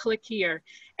if you click here.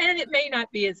 And it may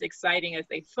not be as exciting as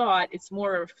they thought. It's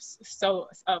more of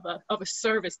a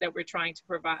service that we're trying to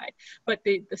provide. But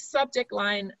the subject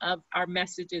line of our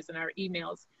messages and our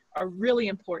emails are really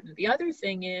important. The other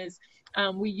thing is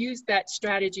we use that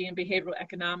strategy in behavioral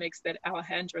economics that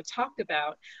Alejandra talked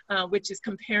about, which is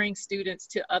comparing students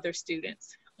to other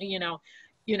students.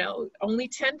 You know, only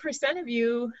 10% of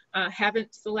you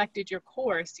haven't selected your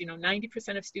course.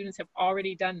 90% of students have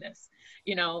already done this.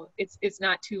 It's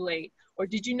not too late. Or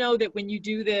did you know that when you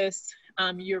do this,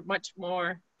 you're much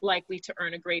more likely to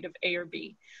earn a grade of A or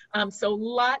B? So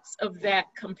lots of that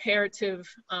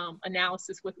comparative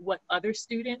analysis with what other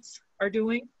students are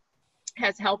doing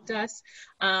has helped us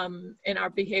in our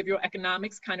behavioral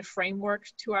economics kind of framework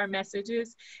to our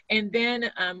messages. And then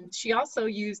she also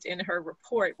used in her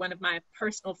report one of my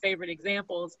personal favorite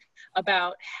examples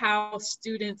about how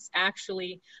students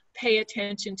actually pay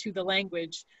attention to the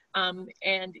language.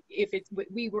 And if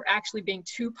we were actually being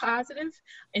too positive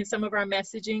in some of our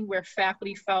messaging, where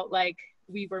faculty felt like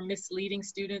we were misleading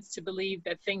students to believe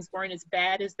that things weren't as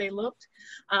bad as they looked.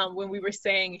 When we were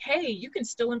saying, hey, you can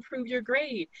still improve your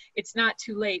grade. It's not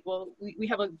too late. Well, we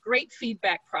have a great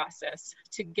feedback process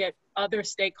to get other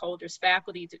stakeholders,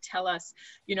 faculty, to tell us,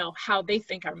 how they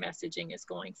think our messaging is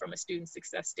going from a student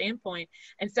success standpoint.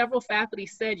 And several faculty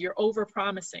said, you're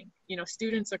over-promising.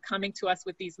 Students are coming to us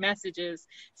with these messages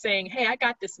saying, hey, I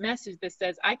got this message that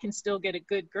says I can still get a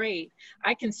good grade.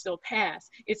 I can still pass.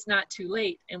 It's not too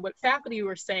late. And what faculty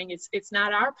were saying is it's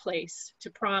not our place to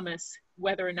promise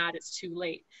whether or not it's too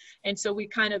late. And so we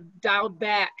kind of dialed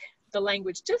back the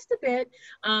language just a bit,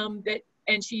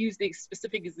 and she used the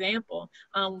specific example,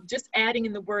 just adding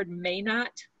in the word may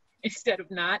not instead of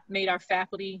not made our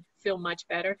faculty feel much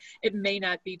better. It may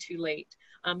not be too late.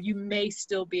 You may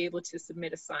still be able to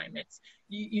submit assignments.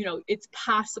 It's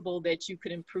possible that you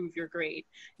could improve your grade,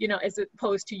 as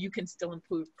opposed to you can still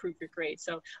improve your grade.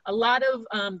 So a lot of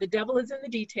the devil is in the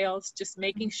details, just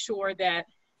making sure that,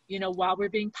 while we're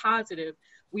being positive,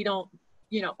 we don't,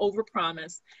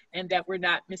 overpromise, and that we're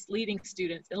not misleading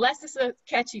students, unless it's a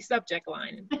catchy subject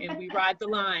line and we ride the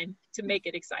line to make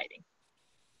it exciting.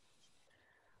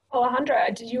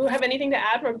 Alejandra, did you have anything to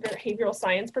add from a behavioral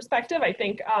science perspective? I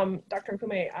think Dr.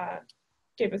 Nkume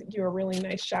gave you a really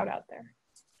nice shout out there.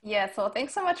 Yeah, so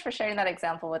thanks so much for sharing that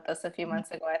example with us a few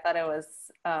months ago. I thought it was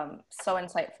so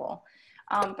insightful.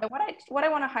 But what I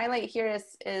want to highlight here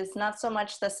is not so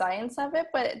much the science of it,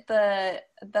 but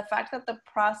the fact that the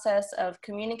process of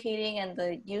communicating and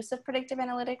the use of predictive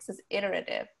analytics is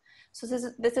iterative. So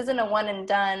this isn't a one and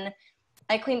done.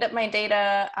 I cleaned up my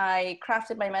data, I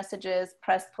crafted my messages,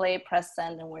 press play, press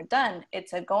send, and we're done.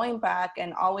 It's a going back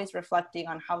and always reflecting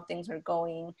on how things are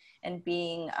going and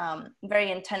being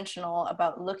very intentional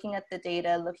about looking at the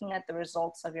data, looking at the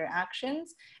results of your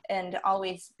actions, and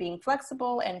always being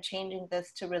flexible and changing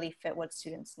this to really fit what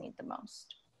students need the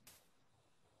most.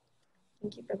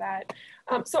 Thank you for that.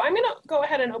 So I'm going to go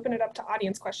ahead and open it up to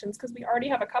audience questions because we already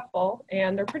have a couple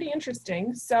and they're pretty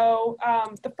interesting. So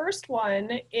the first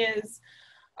one is,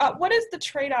 what is the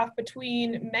trade-off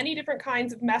between many different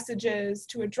kinds of messages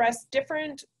to address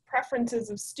different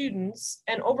preferences of students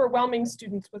and overwhelming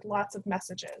students with lots of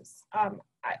messages?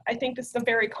 I think this is a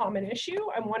very common issue.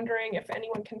 I'm wondering if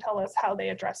anyone can tell us how they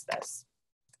address this.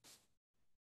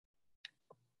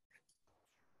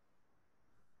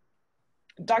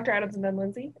 Dr. Adams and then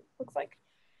Lindsay, looks like.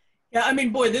 Yeah, I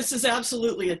mean, boy, this is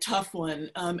absolutely a tough one,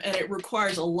 and it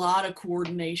requires a lot of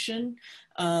coordination.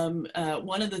 One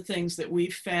of the things that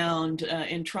we found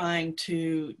in trying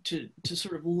to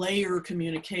sort of layer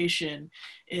communication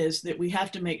is that we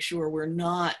have to make sure we're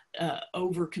not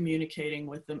over communicating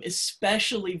with them,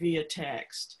 especially via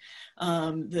text.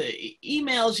 The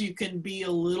emails, you can be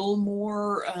a little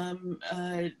more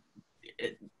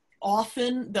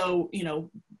often, though,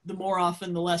 the more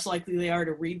often, the less likely they are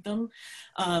to read them.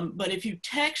 But if you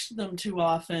text them too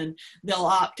often, they'll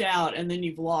opt out and then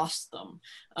you've lost them.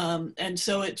 And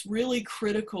so it's really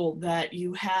critical that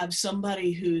you have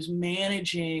somebody who's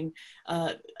managing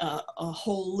a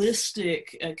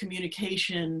holistic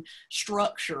communication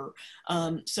structure,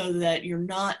 so that you're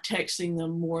not texting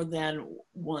them more than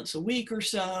once a week or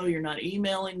so, you're not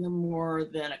emailing them more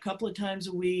than a couple of times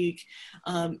a week,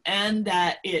 and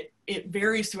that it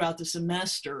varies throughout the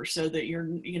semester so that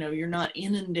you're not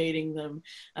inundating them.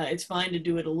 It's fine to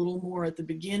do it a little more at the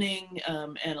beginning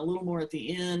and a little more at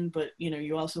the end, but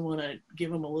you also want to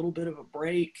give them a little bit of a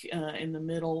break in the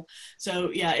middle.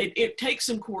 So yeah, it takes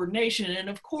some coordination. And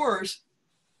of course,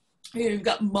 you've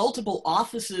got multiple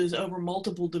offices over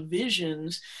multiple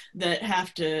divisions that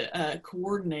have to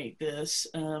coordinate this.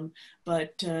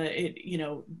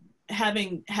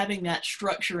 Having that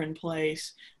structure in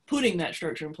place, putting that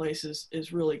structure in place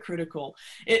is really critical.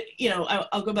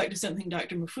 I'll go back to something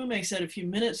Dr. Mfume said a few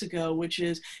minutes ago, which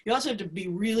is you also have to be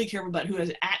really careful about who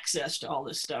has access to all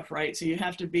this stuff, right? So you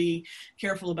have to be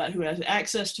careful about who has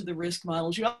access to the risk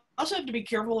models. You also have to be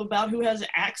careful about who has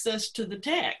access to the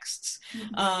texts.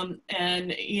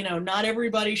 And not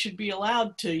everybody should be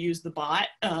allowed to use the bot.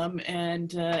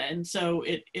 And so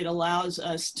it allows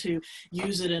us to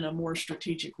use it in a more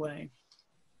strategic way.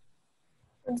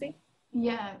 Lindsay?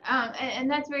 Yeah,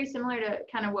 and that's very similar to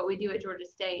kind of what we do at Georgia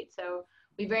State. So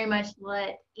we very much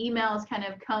let emails kind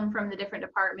of come from the different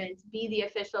departments, be the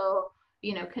official,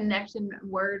 connection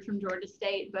word from Georgia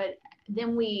State. But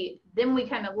then we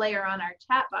kind of layer on our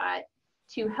chatbot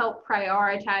to help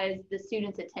prioritize the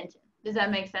student's attention. Does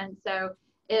that make sense? So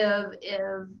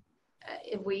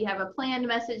if we have a planned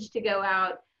message to go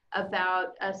out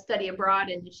about a study abroad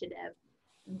initiative,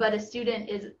 but a student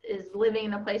is living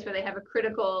in a place where they have a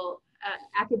critical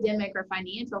academic or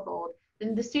financial hold,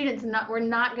 then the student's we're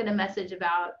not going to message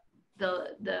about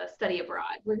the study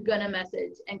abroad. We're going to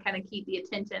message and kind of keep the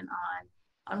attention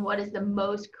on what is the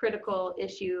most critical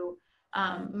issue,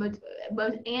 most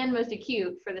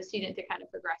acute for the student to kind of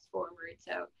progress forward.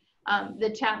 So the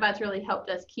chatbots really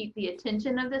helped us keep the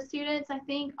attention of the students, I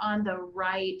think, on the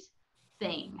right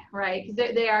thing, right?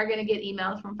 Because they are going to get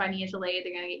emails from financial aid,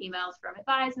 they're going to get emails from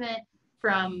advisement,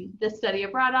 from the study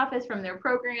abroad office, from their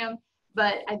program.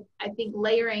 But I think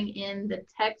layering in the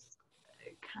text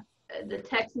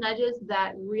nudges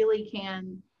that really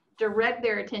can direct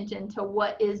their attention to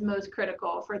what is most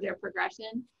critical for their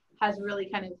progression has really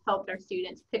kind of helped our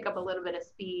students pick up a little bit of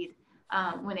speed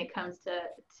when it comes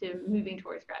to moving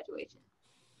towards graduation.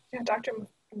 Yeah, Dr.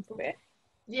 Mfume?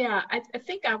 Yeah, I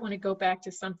think I want to go back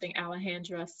to something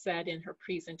Alejandra said in her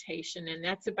presentation, and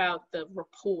that's about the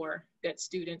rapport that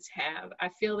students have. I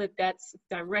feel that that's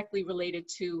directly related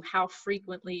to how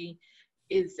frequently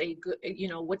is a good,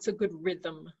 what's a good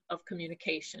rhythm of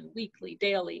communication, weekly,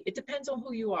 daily. It depends on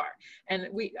who you are. And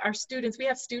we have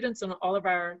students on all of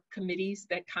our committees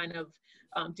that kind of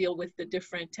deal with the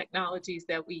different technologies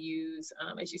that we use.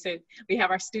 As you said, we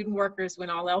have our student workers when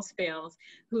all else fails,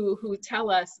 who tell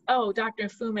us, oh, Dr.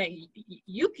 Mfume,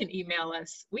 you can email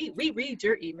us. We read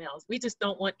your emails. We just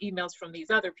don't want emails from these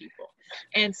other people.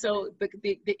 And so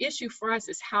the issue for us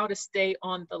is how to stay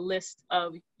on the list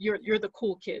of you're the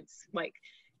cool kids. Like,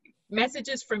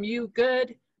 messages from you,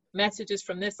 good. Messages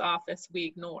from this office we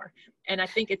ignore. And I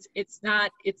think it's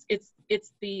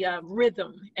the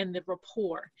rhythm and the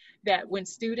rapport that when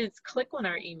students click on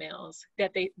our emails,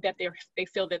 that they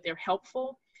feel that they're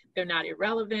helpful, they're not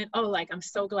irrelevant. Oh, like, I'm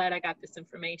so glad I got this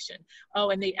information. Oh,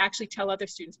 and they actually tell other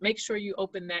students, make sure you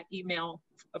open that email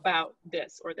about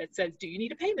this, or that says, do you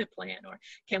need a payment plan, or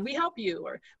can we help you,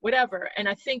 or whatever. And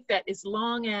I think that as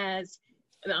long as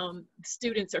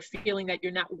students are feeling that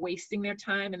you're not wasting their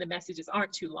time and the messages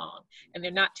aren't too long and they're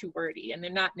not too wordy and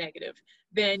they're not negative,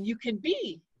 then you can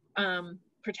be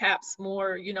perhaps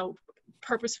more,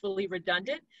 purposefully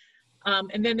redundant.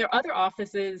 And then there are other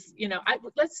offices,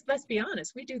 let's be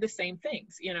honest, we do the same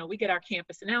things. We get our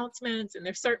campus announcements, and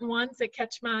there's certain ones that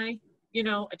catch my,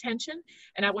 attention,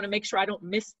 and I want to make sure I don't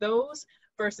miss those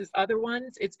versus other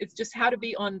ones. It's just how to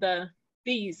be on the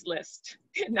these list,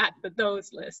 not the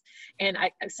those list. And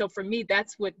so for me,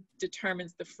 that's what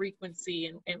determines the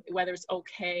frequency and whether it's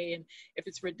okay and if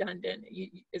it's redundant.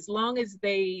 As long as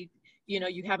they,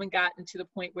 you haven't gotten to the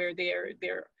point where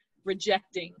they're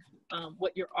rejecting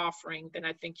what you're offering, then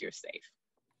I think you're safe.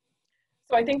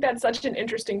 So I think that's such an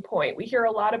interesting point. We hear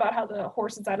a lot about how the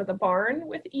horse is out of the barn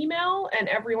with email, and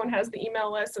everyone has the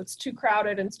email list, so it's too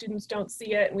crowded and students don't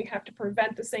see it, and we have to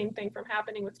prevent the same thing from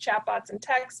happening with chatbots and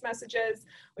text messages,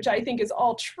 which I think is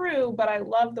all true, but I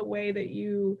love the way that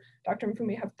you, Dr.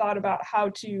 Mfume, have thought about how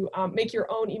to make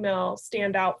your own email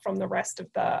stand out from the rest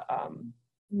of the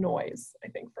noise, I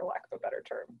think, for lack of a better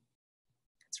term.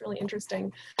 It's really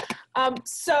interesting.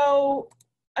 So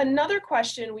Another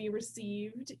question we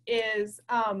received is,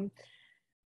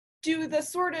 do the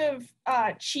sort of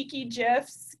cheeky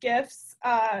GIFs,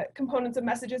 components of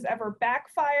messages ever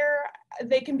backfire?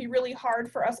 They can be really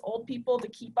hard for us old people to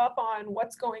keep up on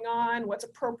what's going on, what's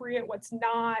appropriate, what's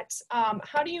not.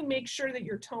 How do you make sure that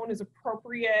your tone is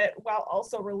appropriate while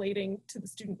also relating to the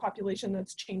student population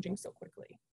that's changing so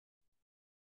quickly?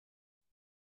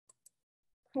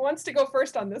 Who wants to go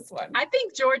first on this one? I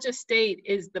think Georgia State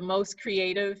is the most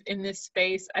creative in this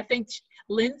space. I think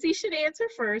Lindsay should answer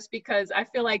first because I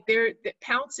feel like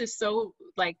Pounce is so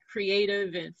like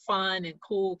creative and fun and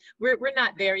cool. We're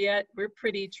not there yet. We're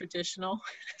pretty traditional.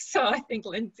 So I think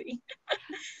Lindsay.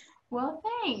 Well,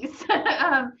 thanks.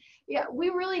 Yeah,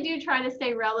 we really do try to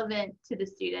stay relevant to the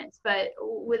students, but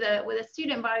with a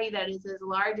student body that is as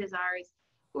large as ours,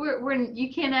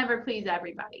 you can't ever please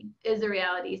everybody is the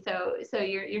reality. So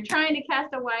you're trying to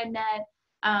cast a wide net.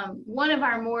 One of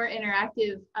our more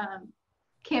interactive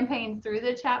campaigns through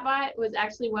the chatbot was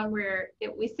actually one where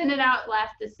we sent it out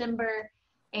last December,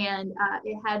 and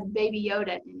it had Baby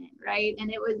Yoda in it, right?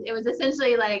 And it was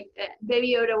essentially like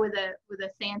Baby Yoda with a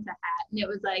Santa hat, and it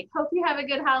was like, hope you have a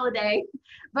good holiday,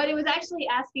 but it was actually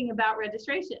asking about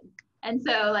registration. And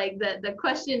so like the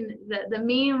question, the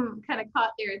meme kind of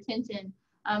caught their attention.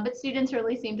 But students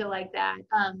really seem to like that.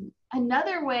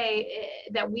 Another way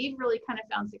that we've really kind of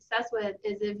found success with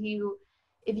is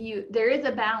if there is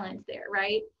a balance there,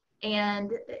 right?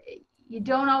 And you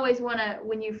don't always want to,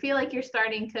 when you feel like you're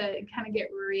starting to kind of get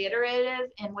reiterative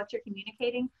in what you're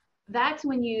communicating, that's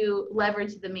when you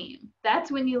leverage the meme.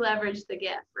 That's when you leverage the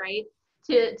GIF, right?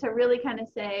 To really kind of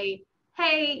say,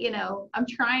 hey, I'm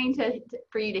trying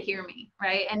for you to hear me,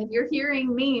 right? And if you're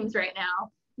hearing memes right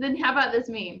now, then how about this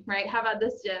meme, right? How about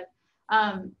this GIF?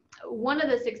 One of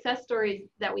the success stories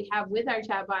that we have with our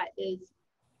chatbot is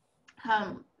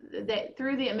that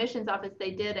through the admissions office,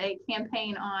 they did a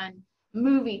campaign on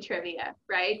movie trivia,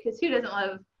 right? Because who doesn't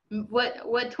love,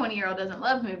 what 20-year-old doesn't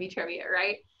love movie trivia,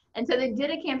 right? And so they did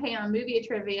a campaign on movie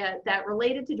trivia that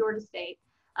related to Georgia State.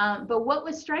 But what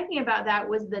was striking about that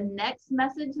was the next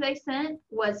message they sent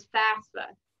was FAFSA.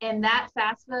 And that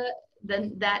FAFSA,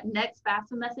 that next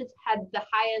FAFSA message had the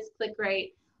highest click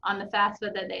rate on the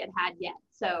FAFSA that they had yet.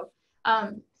 So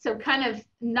kind of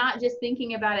not just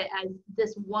thinking about it as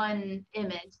this one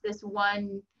image, this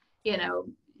one,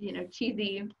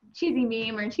 cheesy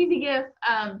meme or cheesy GIF,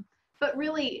 but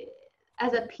really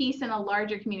as a piece in a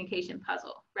larger communication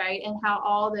puzzle, right? And how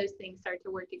all those things start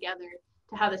to work together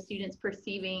to how the student's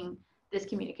perceiving this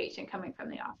communication coming from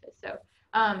the office. So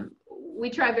we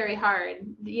try very hard,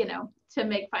 to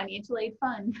make financial aid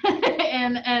fun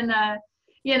and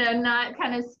not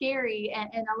kind of scary. And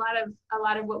a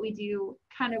lot of what we do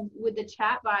kind of with the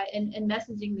chatbot and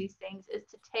messaging these things is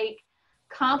to take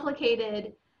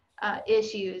complicated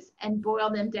issues and boil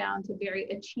them down to very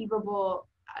achievable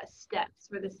steps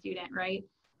for the student, right?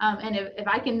 And if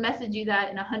I can message you that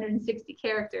in 160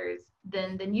 characters,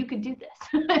 then you could do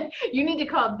this. You need to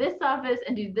call this office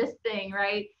and do this thing,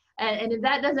 right? And if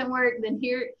that doesn't work, then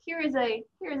here's a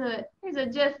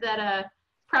GIF that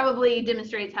probably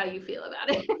demonstrates how you feel about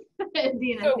it.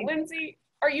 So Lindsay,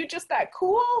 are you just that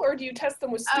cool, or do you test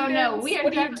them with students? Oh no, we are.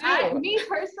 What do you do? Me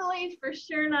personally, for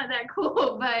sure not that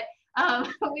cool, but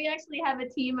we actually have a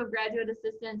team of graduate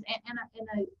assistants and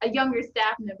a younger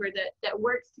staff member that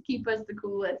works to keep us the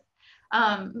coolest.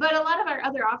 But a lot of our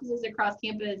other offices across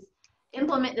campus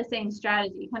implement the same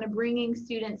strategy, kind of bringing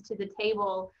students to the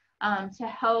table to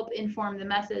help inform the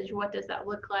message. What does that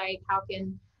look like?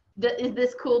 Is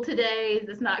this cool today? Is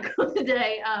this not cool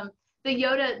today? The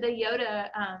Yoda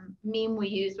meme we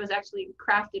used was actually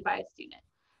crafted by a student.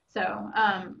 So,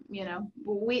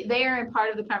 they are a part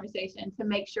of the conversation to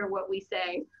make sure what we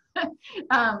say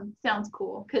sounds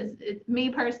cool, because it's me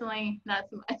personally, not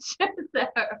so much.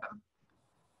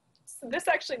 So this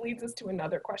actually leads us to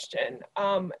another question,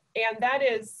 and that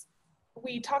is,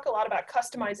 we talk a lot about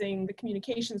customizing the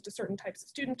communications to certain types of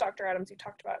students. Dr. Adams, you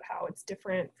talked about how it's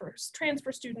different for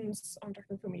transfer students.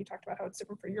 Dr. Fumi, you talked about how it's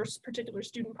different for your particular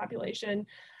student population.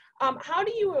 How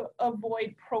do you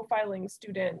avoid profiling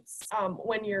students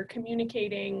when you're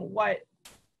communicating what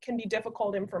can be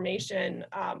difficult information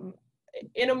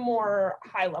in a more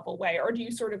high-level way, or do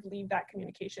you sort of leave that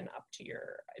communication up to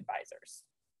your advisors?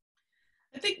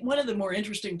 I think one of the more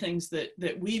interesting things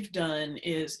that we've done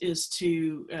is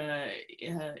to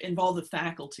involve the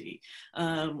faculty.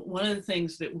 One of the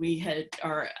things that we had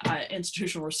our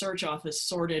institutional research office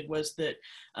sorted was that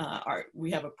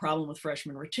we have a problem with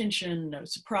freshman retention, no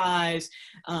surprise,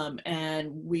 and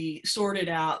we sorted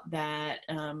out that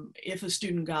if a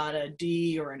student got a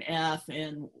D or an F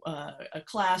in a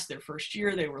class their first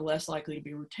year, they were less likely to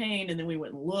be retained, and then we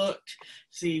went and looked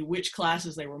to see which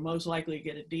classes they were most likely to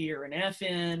get a D or an F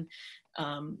in,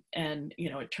 and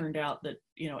it turned out that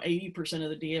 80%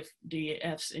 of the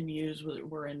DFs and U's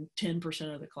were in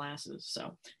 10% of the classes.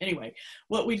 So anyway,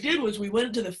 what we did was we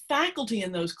went to the faculty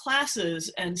in those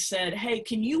classes and said, hey,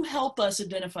 can you help us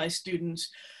identify students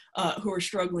who are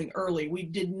struggling early? We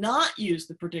did not use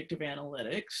the predictive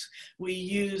analytics. We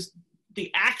used the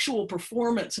actual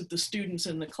performance of the students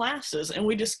in the classes. And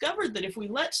we discovered that if we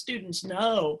let students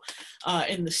know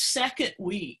in the second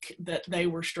week that they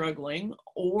were struggling,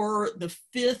 or the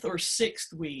 5th or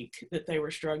 6th week that they were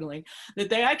struggling, that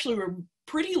they actually were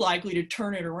pretty likely to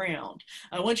turn it around.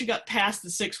 Once you got past the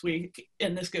 6th week,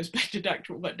 and this goes back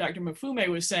to what Dr. Mafume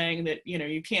was saying, that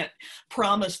you can't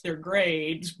promise their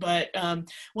grades, but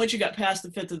once you got past the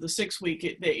 5th or the 6th week,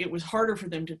 it was harder for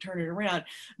them to turn it around.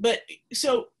 But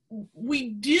so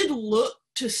we did look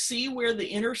to see where the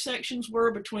intersections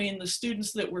were between the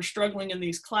students that were struggling in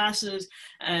these classes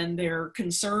and their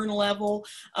concern level,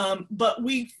 but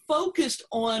we focused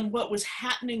on what was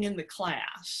happening in the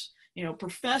class.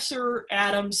 Professor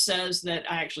Adams says that,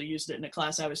 I actually used it in a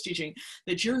class I was teaching,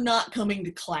 that you're not coming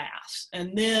to class.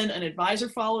 And then an advisor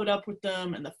followed up with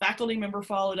them, and the faculty member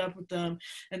followed up with them.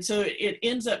 And so it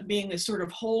ends up being this sort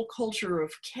of whole culture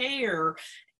of care.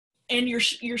 And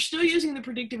you're still using the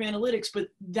predictive analytics, but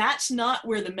that's not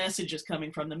where the message is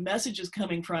coming from. The message is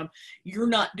coming from, you're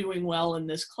not doing well in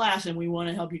this class, and we want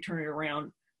to help you turn it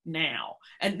around now.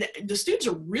 And the students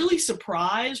are really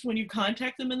surprised when you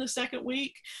contact them in the second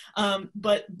week,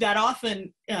 but that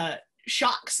often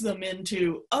shocks them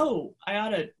into, oh, I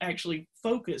ought to actually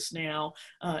focus now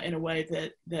in a way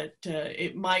that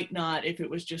it might not if it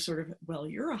was just sort of, well,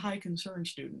 you're a high concern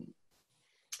student.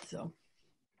 So.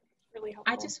 Really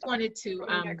helpful. I just wanted to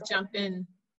jump in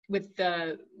with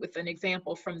an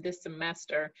example from this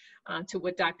semester to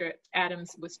what Dr.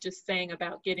 Adams was just saying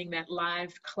about getting that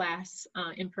live class,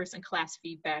 in-person class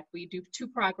feedback. We do 2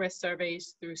 progress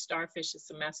surveys through Starfish a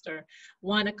semester,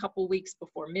 one a couple weeks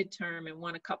before midterm and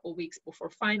one a couple weeks before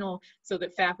final, so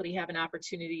that faculty have an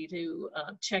opportunity to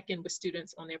check in with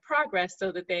students on their progress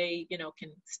so that they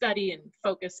can study and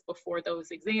focus before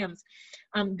those exams.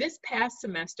 This past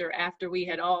semester, after we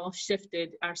had all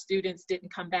shifted, our students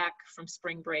didn't come back from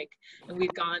spring break, and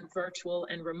we've gone virtual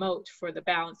and remote for the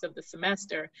balance of the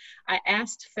semester. I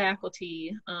asked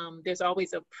faculty, there's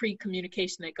always a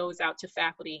pre-communication that goes out to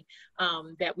faculty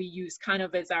that we use kind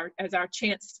of as our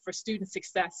chance for student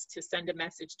success to send a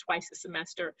message twice a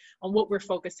semester on what we're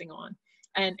focusing on.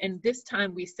 And this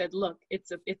time we said, look,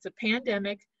 it's a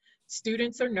pandemic,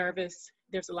 students are nervous,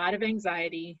 there's a lot of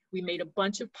anxiety. We made a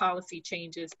bunch of policy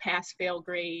changes, pass-fail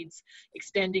grades,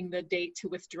 extending the date to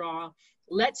withdraw.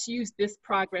 Let's use this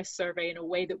progress survey in a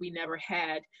way that we never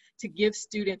had to give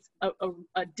students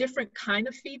a different kind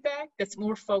of feedback that's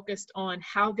more focused on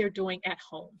how they're doing at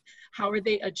home. How are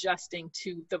they adjusting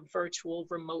to the virtual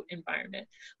remote environment?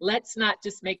 Let's not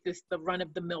just make this the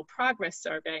run-of-the-mill progress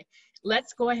survey.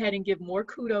 Let's go ahead and give more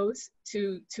kudos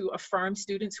to affirm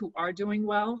students who are doing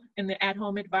well in the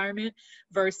at-home environment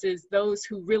versus those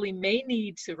who really may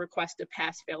need to request a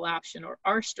pass-fail option or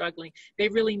are struggling. They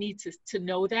really need to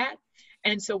know that.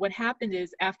 And so what happened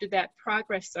is, after that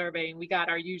progress survey, and we got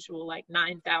our usual like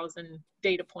 9,000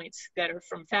 data points that are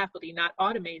from faculty, not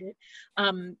automated,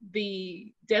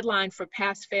 the deadline for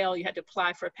pass-fail, you had to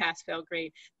apply for a pass-fail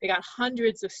grade. They got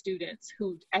hundreds of students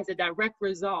who, as a direct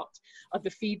result of the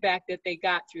feedback that they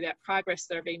got through that progress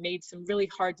survey, made some really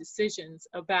hard decisions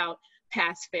about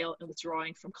pass, fail, and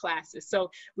withdrawing from classes. So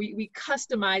we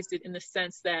customized it in the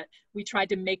sense that we tried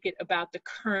to make it about the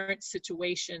current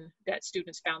situation that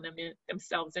students found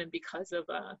themselves in because of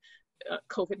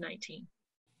COVID-19.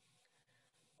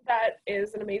 That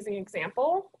is an amazing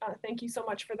example. Thank you so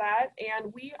much for that.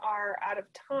 And we are out of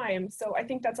time. So I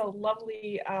think that's a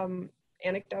lovely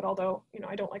anecdote, although,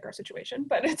 I don't like our situation,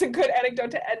 but it's a good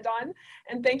anecdote to end on.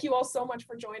 And thank you all so much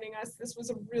for joining us. This was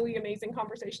a really amazing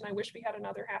conversation. I wish we had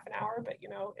another half an hour, but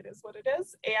it is what it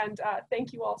is. And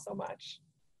thank you all so much.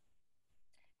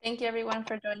 Thank you everyone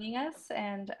for joining us,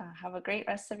 and have a great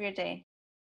rest of your day.